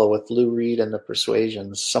Apollo with Lou Reed and the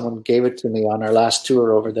Persuasions. Someone gave it to me on our last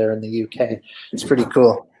tour over there in the UK. It's pretty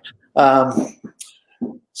cool.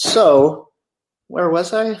 So, where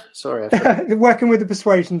was I? Sorry. Working with the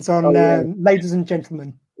Persuasions on Ladies and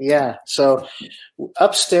Gentlemen. Yeah. So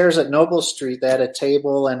upstairs at Noble Street, they had a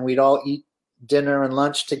table and we'd all eat dinner and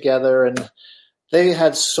lunch together. And they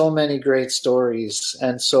had so many great stories.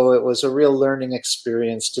 And so it was a real learning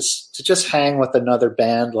experience to just hang with another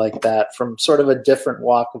band like that from sort of a different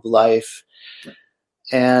walk of life.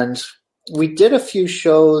 And we did a few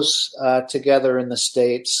shows together in the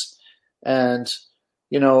States. And,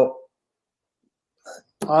 you know,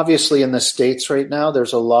 obviously in the States right now,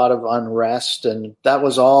 there's a lot of unrest, and that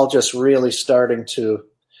was all just really starting to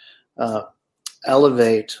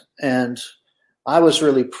elevate. And I was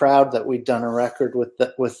really proud that we'd done a record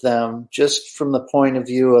with them, just from the point of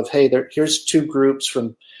view of, hey, here's two groups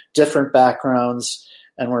from different backgrounds,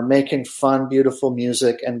 and we're making fun, beautiful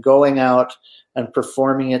music and going out and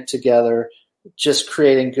performing it together, just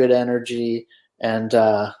creating good energy. And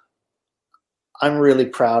I'm really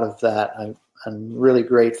proud of that. I'm really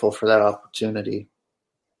grateful for that opportunity.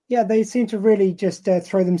 Yeah, they seem to really just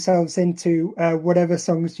throw themselves into whatever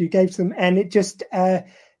songs you gave them. And it just,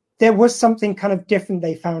 there was something kind of different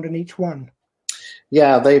they found in each one.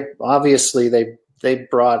 Yeah, they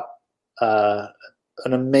brought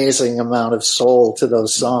an amazing amount of soul to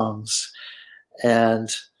those songs. And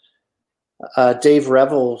Dave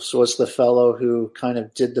Revels was the fellow who kind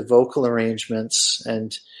of did the vocal arrangements,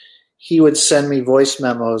 and he would send me voice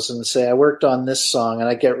memos and say, I worked on this song, and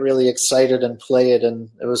I get really excited and play it. And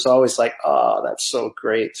it was always like, oh, that's so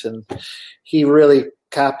great. And he really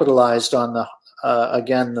capitalized on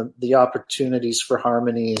the opportunities for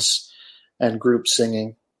harmonies and group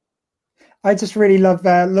singing. I just really love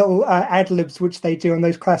little ad-libs which they do on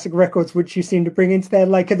those classic records, which you seem to bring into there,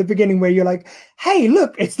 like at the beginning where you're like, hey,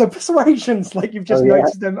 look, it's the Persuasions, like you've just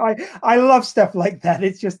noticed them. I love stuff like that.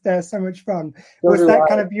 It's just so much fun. Was that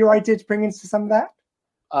kind of your idea to bring into some of that?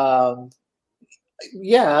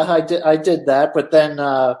 Yeah, I did that, but then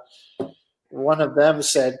one of them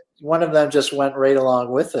just went right along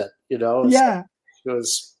with it, you know. Yeah. It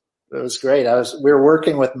was great. We were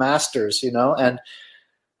working with masters, you know, and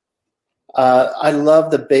I love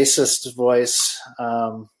the bassist's voice.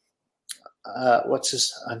 What's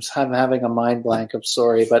his? I'm having a mind blank. I'm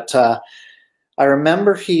sorry, but I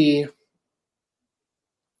remember he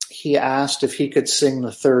asked if he could sing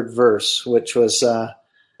the third verse, which was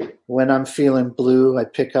when I'm feeling blue, I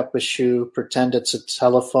pick up a shoe, pretend it's a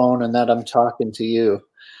telephone, and that I'm talking to you.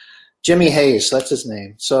 Jimmy Hayes, that's his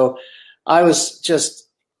name. So I was just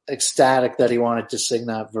ecstatic that he wanted to sing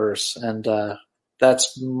that verse, and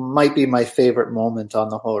that's might be my favorite moment on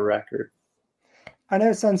the whole record. I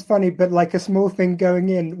know it sounds funny, but like a small thing going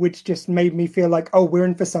in, which just made me feel like, oh, we're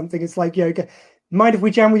in for something. It's like, yoga. Mind if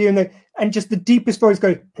we jam with you? And just the deepest voice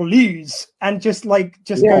goes, please, and just go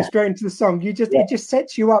straight into the song. It just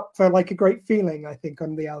sets you up for like a great feeling, I think,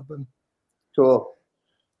 on the album. Cool.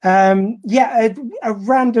 A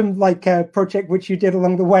random project which you did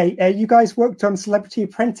along the way. You guys worked on Celebrity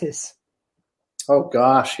Apprentice. Oh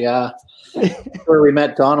gosh, yeah. Where we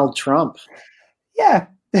met Donald Trump. Yeah.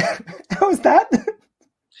 How was that?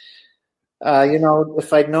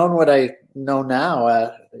 If I'd known what I know now,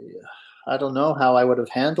 I don't know how I would have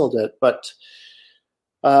handled it. But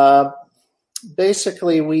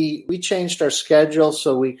basically we changed our schedule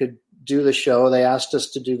so we could do the show. They asked us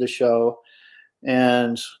to do the show,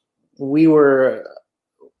 and we were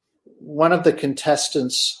one of the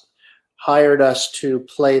contestants hired us to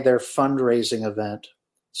play their fundraising event.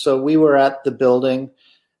 So we were at the building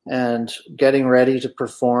and getting ready to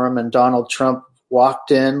perform, and Donald Trump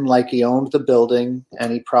walked in like he owned the building,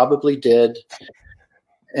 and he probably did.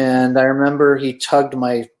 And I remember he tugged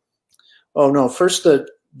my first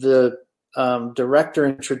the director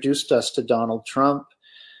introduced us to Donald Trump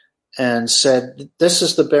and said, "This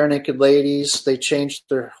is the Bare Naked Ladies. They changed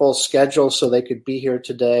their whole schedule so they could be here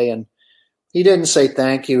today." And he didn't say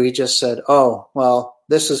thank you. He just said, "Oh, well,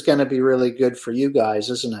 this is going to be really good for you guys,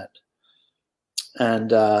 isn't it?"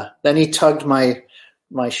 And then he tugged my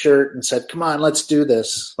shirt and said, "Come on, let's do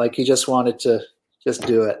this." Like he just wanted to just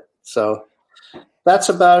do it. So that's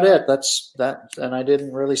about it. That's that. And I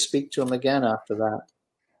didn't really speak to him again after that.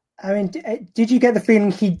 I mean, did you get the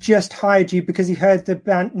feeling he just hired you because he heard the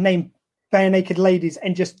band name Bare Naked Ladies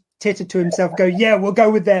and just tittered to himself, go, "Yeah, we'll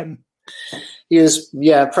go with them"? He was,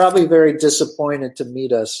 probably very disappointed to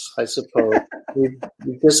meet us, I suppose. we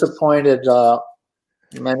disappointed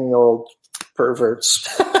many old perverts.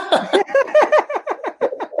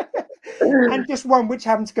 And just one which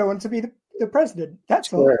happened to go on to be the president. That's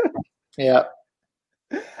sure. all. Yeah.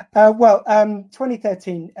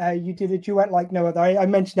 2013, you did a duet like no other. I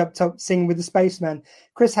mentioned up top, Singing with the Spaceman,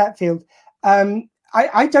 Chris Hadfield.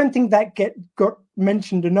 I don't think that got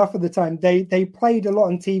mentioned enough of the time. They played a lot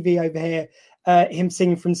on TV over here, him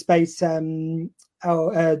singing from space,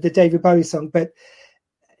 the David Bowie song. But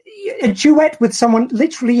a duet with someone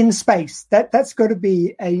literally in space, that's got to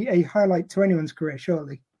be a highlight to anyone's career,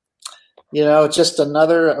 surely. Just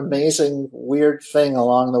another amazing, weird thing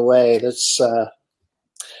along the way. That's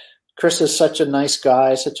Chris is such a nice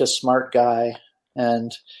guy, such a smart guy,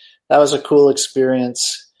 and that was a cool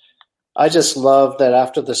experience. I just love that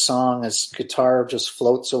after the song, his guitar just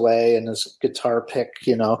floats away and his guitar pick,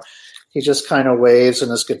 he just kind of waves and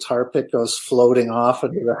his guitar pick goes floating off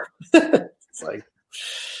into the it's like,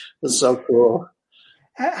 it's so cool.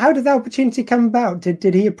 How did the opportunity come about?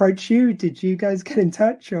 Did he approach you? Did you guys get in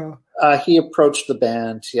touch, or? He approached the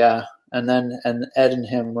band, yeah, and Ed and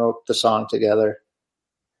him wrote the song together.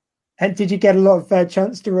 And did you get a lot of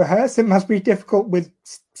chance to rehearse? It must be difficult with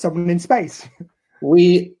someone in space.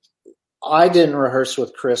 I didn't rehearse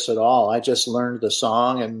with Chris at all. I just learned the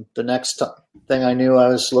song, and the next thing I knew, I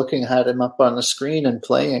was looking at him up on the screen and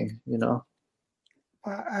playing.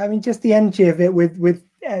 I mean, just the energy of it with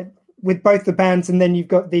both the bands, and then you've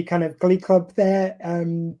got the kind of Glee Club there.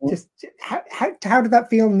 Just how did that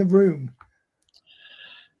feel in the room?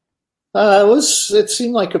 It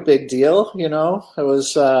seemed like a big deal.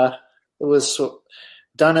 It was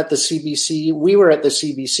done at the CBC. We were at the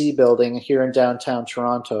CBC building here in downtown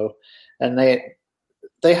Toronto, and they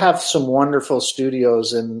have some wonderful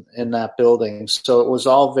studios in that building. So it was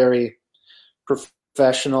all very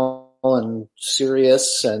professional and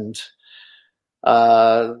serious, and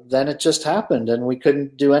then it just happened, and we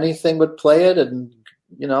couldn't do anything but play it, and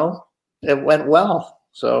it went well.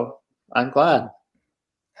 So I'm glad.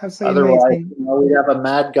 Absolutely. Otherwise, we'd have a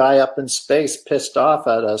mad guy up in space pissed off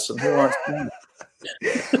at us, and who wants that?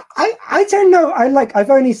 I don't know. I've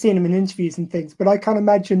only seen him in interviews and things, but I can't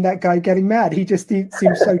imagine that guy getting mad. He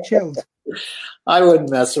seems so chilled. I wouldn't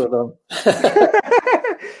mess with him.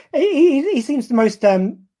 He seems the most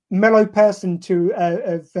mellow person to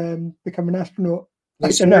have become an astronaut.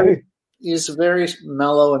 He's very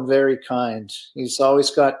mellow and very kind. He's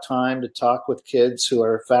always got time to talk with kids who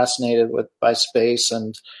are fascinated by space,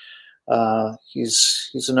 and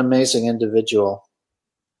he's an amazing individual.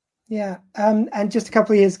 Yeah, and just a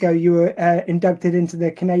couple of years ago, you were inducted into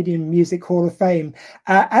the Canadian Music Hall of Fame.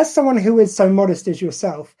 As someone who is so modest as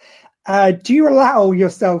yourself, do you allow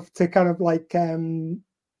yourself to kind of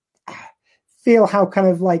feel how kind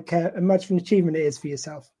of much of an achievement it is for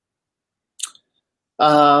yourself?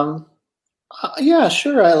 Yeah,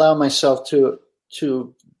 sure. I allow myself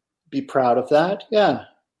to be proud of that. Yeah.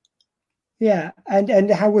 Yeah, and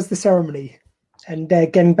how was the ceremony? And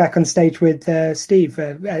getting back on stage with Steve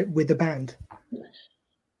with the band.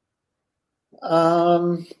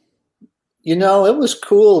 It was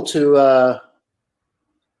cool to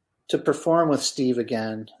perform with Steve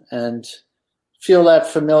again and feel that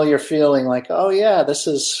familiar feeling, like, oh yeah,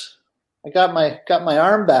 I got my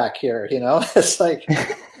arm back here. It's like,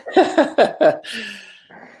 yeah,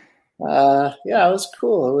 it was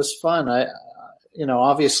cool. It was fun.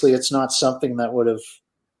 Obviously, it's not something that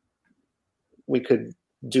we could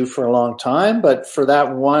do for a long time, but for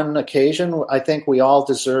that one occasion, I think we all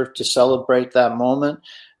deserve to celebrate that moment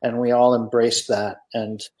and we all embraced that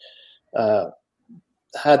and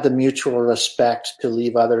had the mutual respect to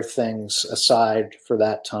leave other things aside for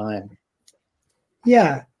that time.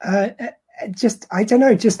 Yeah. I don't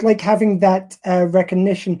know, just like having that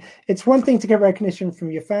recognition. It's one thing to get recognition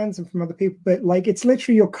from your fans and from other people, but like it's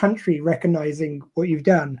literally your country recognizing what you've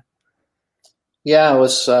done. Yeah, it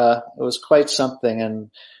was quite something, and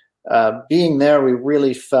being there, we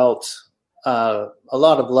really felt a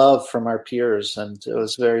lot of love from our peers, and it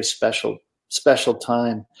was a very special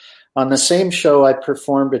time. On the same show, I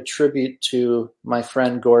performed a tribute to my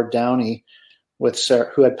friend Gord Downey, with Sarah,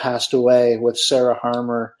 who had passed away, with Sarah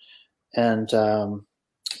Harmer, and so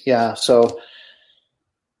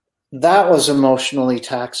that was emotionally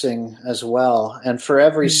taxing as well. And for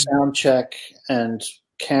every sound check and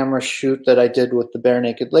camera shoot that I did with the Bare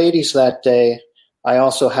Naked Ladies that day, I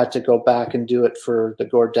also had to go back and do it for the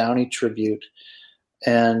Gord Downey tribute.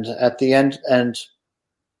 And at the end, and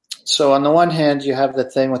so on the one hand, you have the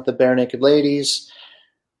thing with the Bare Naked Ladies,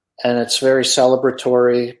 and it's very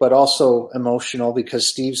celebratory, but also emotional because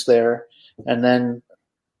Steve's there. And then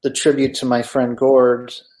the tribute to my friend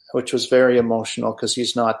Gord, which was very emotional because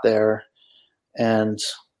he's not there. And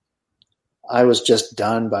I was just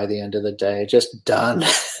done by the end of the day, just done.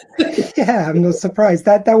 Yeah, I'm not surprised.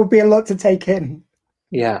 That would be a lot to take in.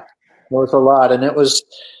 Yeah, it was a lot. And it was,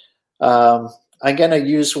 I'm going to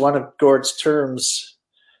use one of Gord's terms.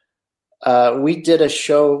 We did a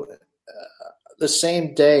show the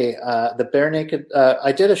same day, the Bare Naked,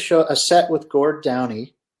 I did a set with Gord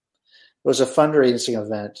Downey. It was a fundraising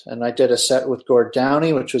event, and I did a set with Gord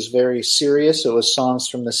Downey, which was very serious. It was Songs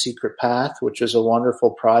from the Secret Path, which is a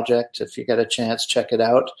wonderful project. If you get a chance, check it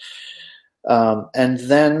out. And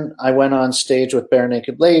then I went on stage with Bare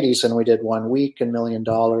Naked Ladies, and we did 1 week, $1 million.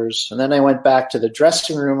 And then I went back to the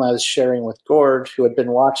dressing room I was sharing with Gord, who had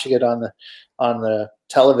been watching it on the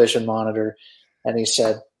television monitor, and he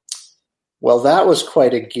said, "Well, that was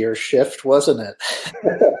quite a gear shift, wasn't it?"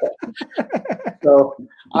 So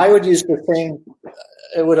I would use the same.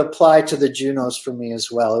 It would apply to the Junos for me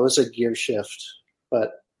as well. It was a gear shift,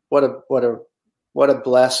 but what a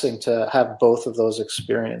blessing to have both of those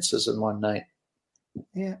experiences in one night.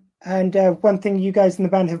 Yeah, and one thing you guys in the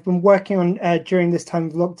band have been working on during this time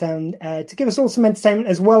of lockdown to give us all some entertainment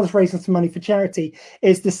as well as raising some money for charity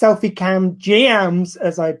is the selfie cam jams,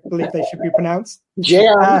 as I believe they should be pronounced.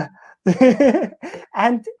 Jam.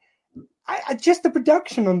 And just the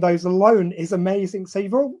production on those alone is amazing.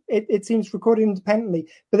 So it seems recorded independently,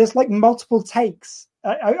 but there's like multiple takes.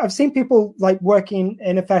 I've seen people like working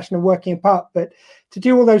in a fashion and working apart, but to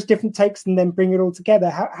do all those different takes and then bring it all together,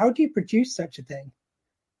 how do you produce such a thing?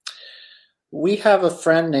 We have a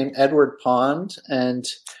friend named Edward Pond, and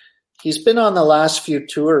he's been on the last few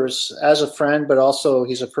tours as a friend, but also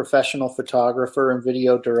he's a professional photographer and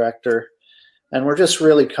video director. And we're just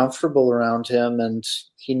really comfortable around him, and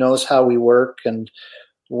he knows how we work. And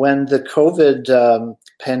when the COVID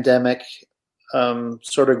pandemic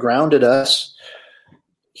sort of grounded us,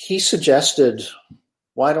 he suggested,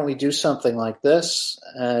 why don't we do something like this?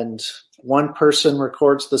 And one person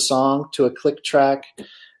records the song to a click track,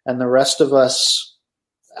 and the rest of us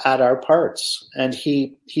add our parts. And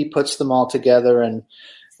he puts them all together and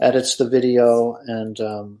edits the video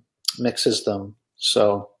and mixes them.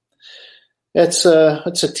 So it's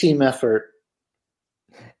a team effort.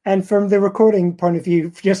 And from the recording point of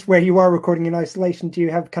view, just where you are recording in isolation, do you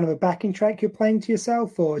have kind of a backing track you're playing to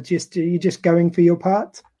yourself, or are you just going for your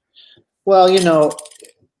part? Well, I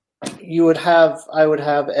would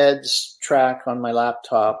have Ed's track on my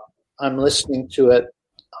laptop. I'm listening to it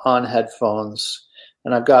on headphones,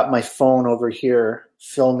 and I've got my phone over here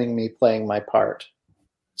filming me playing my part.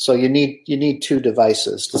 So you need two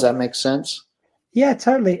devices. Does that make sense? Yeah,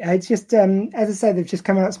 totally. It's just, as I said, they've just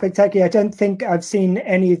come out spectacular. I don't think I've seen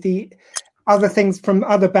any of the other things from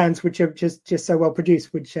other bands which are just so well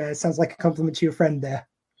produced, which sounds like a compliment to your friend there.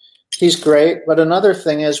 He's great. But another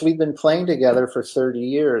thing is we've been playing together for 30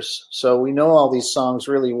 years. So we know all these songs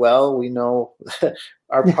really well. We know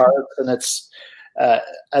our parts, and it's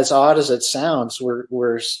as odd as it sounds,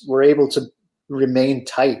 we're able to remain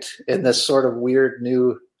tight in this sort of weird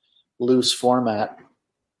new loose format.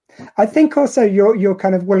 I think also your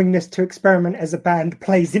kind of willingness to experiment as a band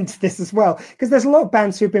plays into this as well, because there's a lot of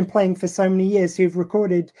bands who've been playing for so many years who've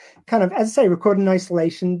recorded kind of, as I say, recorded in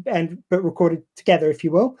isolation but recorded together, if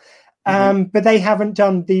you will. Mm-hmm. But they haven't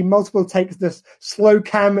done the multiple takes, the slow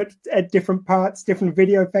cam at different parts, different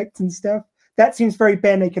video effects and stuff. That seems very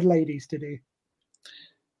Bare Naked Ladies to do.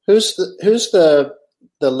 Who's the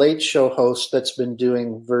late show host that's been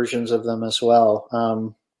doing versions of them as well?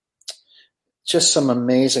 just some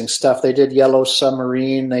amazing stuff. They did Yellow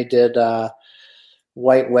Submarine. They did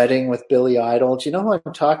White Wedding with Billy Idol. Do you know who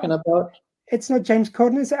I'm talking about? It's not James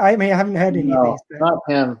Corden, is it? I mean, I haven't heard any of No, these. But not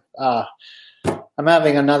him. I'm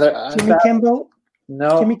having another. Jimmy Kimmel,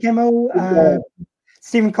 No. Jimmy Kimmel,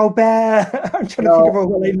 Stephen Colbert. I'm trying to think of all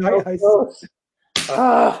the late night hosts.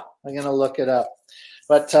 I'm gonna look it up,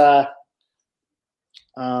 but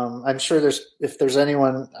I'm sure if there's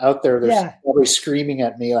anyone out there, there's probably screaming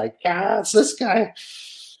at me like, it's this guy.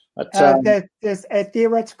 But there's a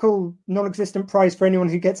theoretical non-existent prize for anyone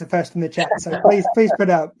who gets it first in the chat. So please put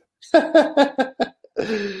up.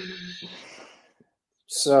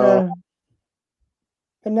 So,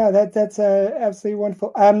 but no, that's absolutely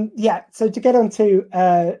wonderful. So to get on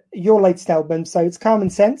to your latest album, so it's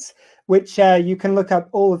Common Sense, which you can look up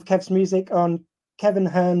all of Kev's music on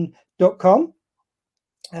kevinhearn.com,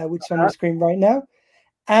 which is on your screen right now.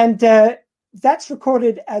 And that's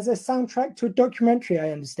recorded as a soundtrack to a documentary,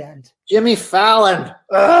 I understand. Jimmy Fallon.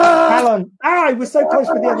 Fallon. I was so close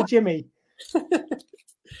with the other Jimmy.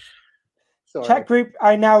 Chat group,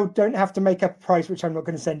 I now don't have to make up a prize, which I'm not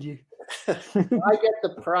going to send you. I get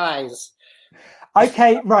the prize.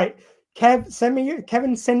 Okay, right. Kevin, send me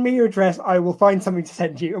your address. I will find something to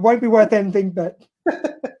send you. It won't be worth anything, but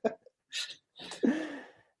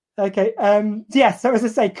okay. So as I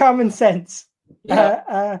say, Common Sense.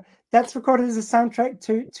 Yeah. That's recorded as a soundtrack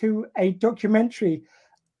to a documentary,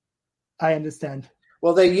 I understand.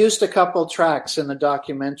 Well, they used a couple tracks in the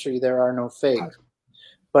documentary, There Are No Fake.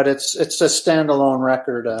 But it's a standalone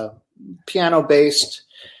record, piano-based,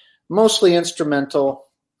 mostly instrumental,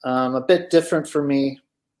 a bit different for me.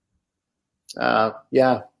 Was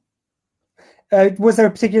there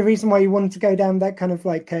a particular reason why you wanted to go down that kind of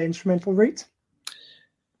like instrumental route?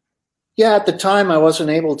 Yeah, at the time I wasn't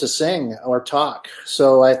able to sing or talk,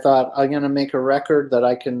 so I thought I'm going to make a record that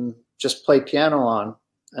I can just play piano on,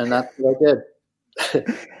 and that's what I did.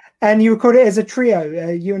 And you recorded it as a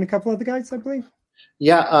trio, you and a couple other guys, I believe?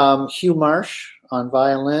 Yeah, Hugh Marsh on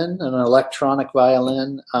violin and an electronic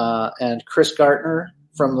violin, and Chris Gartner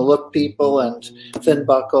from the Look People and Finn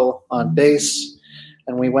Buckle on bass.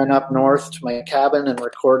 And we went up north to my cabin and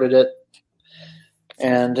recorded it.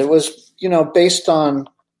 And it was, based on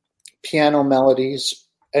piano melodies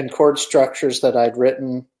and chord structures that I'd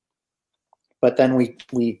written. But then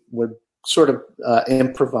we would sort of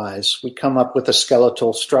improvise. We'd come up with a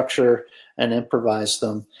skeletal structure and improvise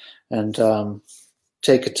them. And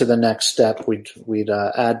take it to the next step. We'd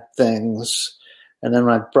add things, and then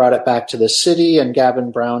when I brought it back to the city, and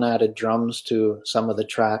Gavin Brown added drums to some of the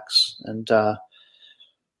tracks, and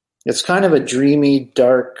it's kind of a dreamy,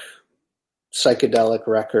 dark, psychedelic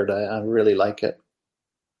record. I really like it.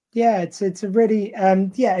 Yeah, it's a really I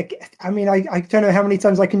mean, I don't know how many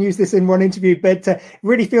times I can use this in one interview, but it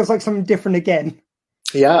really feels like something different again.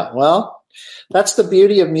 Yeah, well, that's the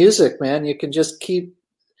beauty of music, man. You can just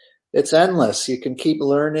it's endless. You can keep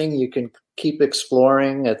learning. You can keep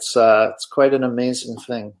exploring. It's quite an amazing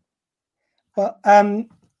thing. Well,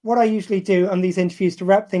 what I usually do on these interviews to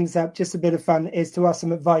wrap things up, just a bit of fun, is to ask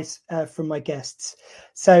some advice from my guests.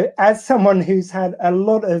 So as someone who's had a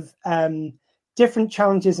lot of different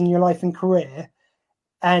challenges in your life and career,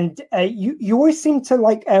 and you always seem to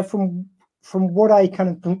like, from what I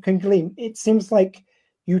kind of can glean, it seems like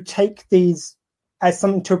you take these as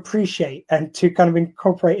something to appreciate and to kind of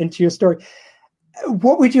incorporate into your story.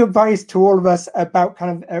 What would you advise to all of us about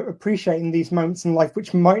kind of appreciating these moments in life,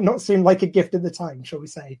 which might not seem like a gift at the time, shall we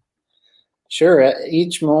say? Sure.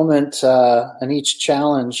 Each moment and each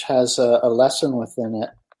challenge has a lesson within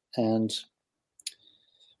it,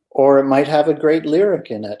 or it might have a great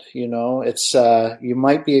lyric in it. It's you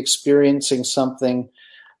might be experiencing something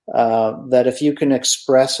that if you can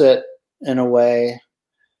express it in a way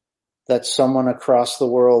that someone across the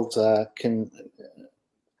world can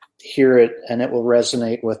hear it, and it will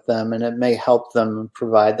resonate with them, and it may help them and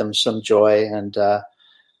provide them some joy. And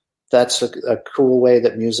that's a cool way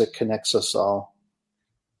that music connects us all.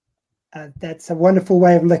 That's a wonderful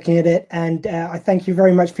way of looking at it. And I thank you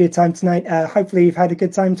very much for your time tonight. Hopefully you've had a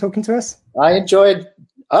good time talking to us. I enjoyed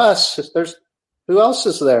us. Who else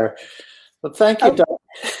is there? Well, thank you, Doug.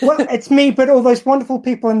 Well, it's me, but all those wonderful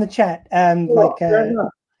people in the chat.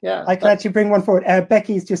 Yeah, I can actually bring one forward.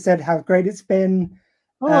 Becky's just said how great it's been.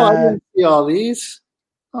 I didn't see all these.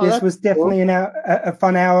 This was definitely a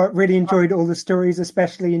fun hour. Really enjoyed all the stories,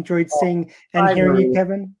 especially enjoyed seeing and hearing you,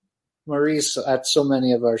 Kevin. Maurice at so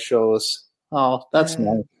many of our shows. Oh, that's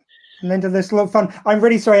nice. Linda, there's a lot of fun. I'm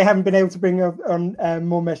really sorry I haven't been able to bring up on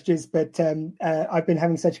more messages, but I've been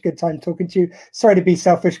having such a good time talking to you. Sorry to be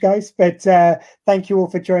selfish, guys, but thank you all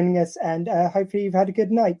for joining us, and hopefully you've had a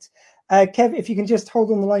good night. Kev, if you can just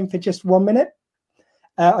hold on the line for just 1 minute.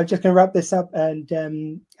 I'm just going to wrap this up, and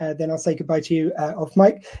then I'll say goodbye to you off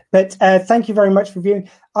mic. But thank you very much for viewing.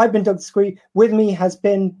 I've been Dr. Squee. With me has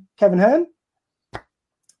been Kevin Hearn.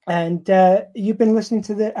 And you've been listening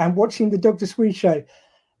to and watching the Dr. Squee Show.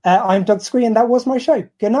 I'm Dr. Squee, and that was my show.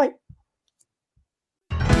 Good night.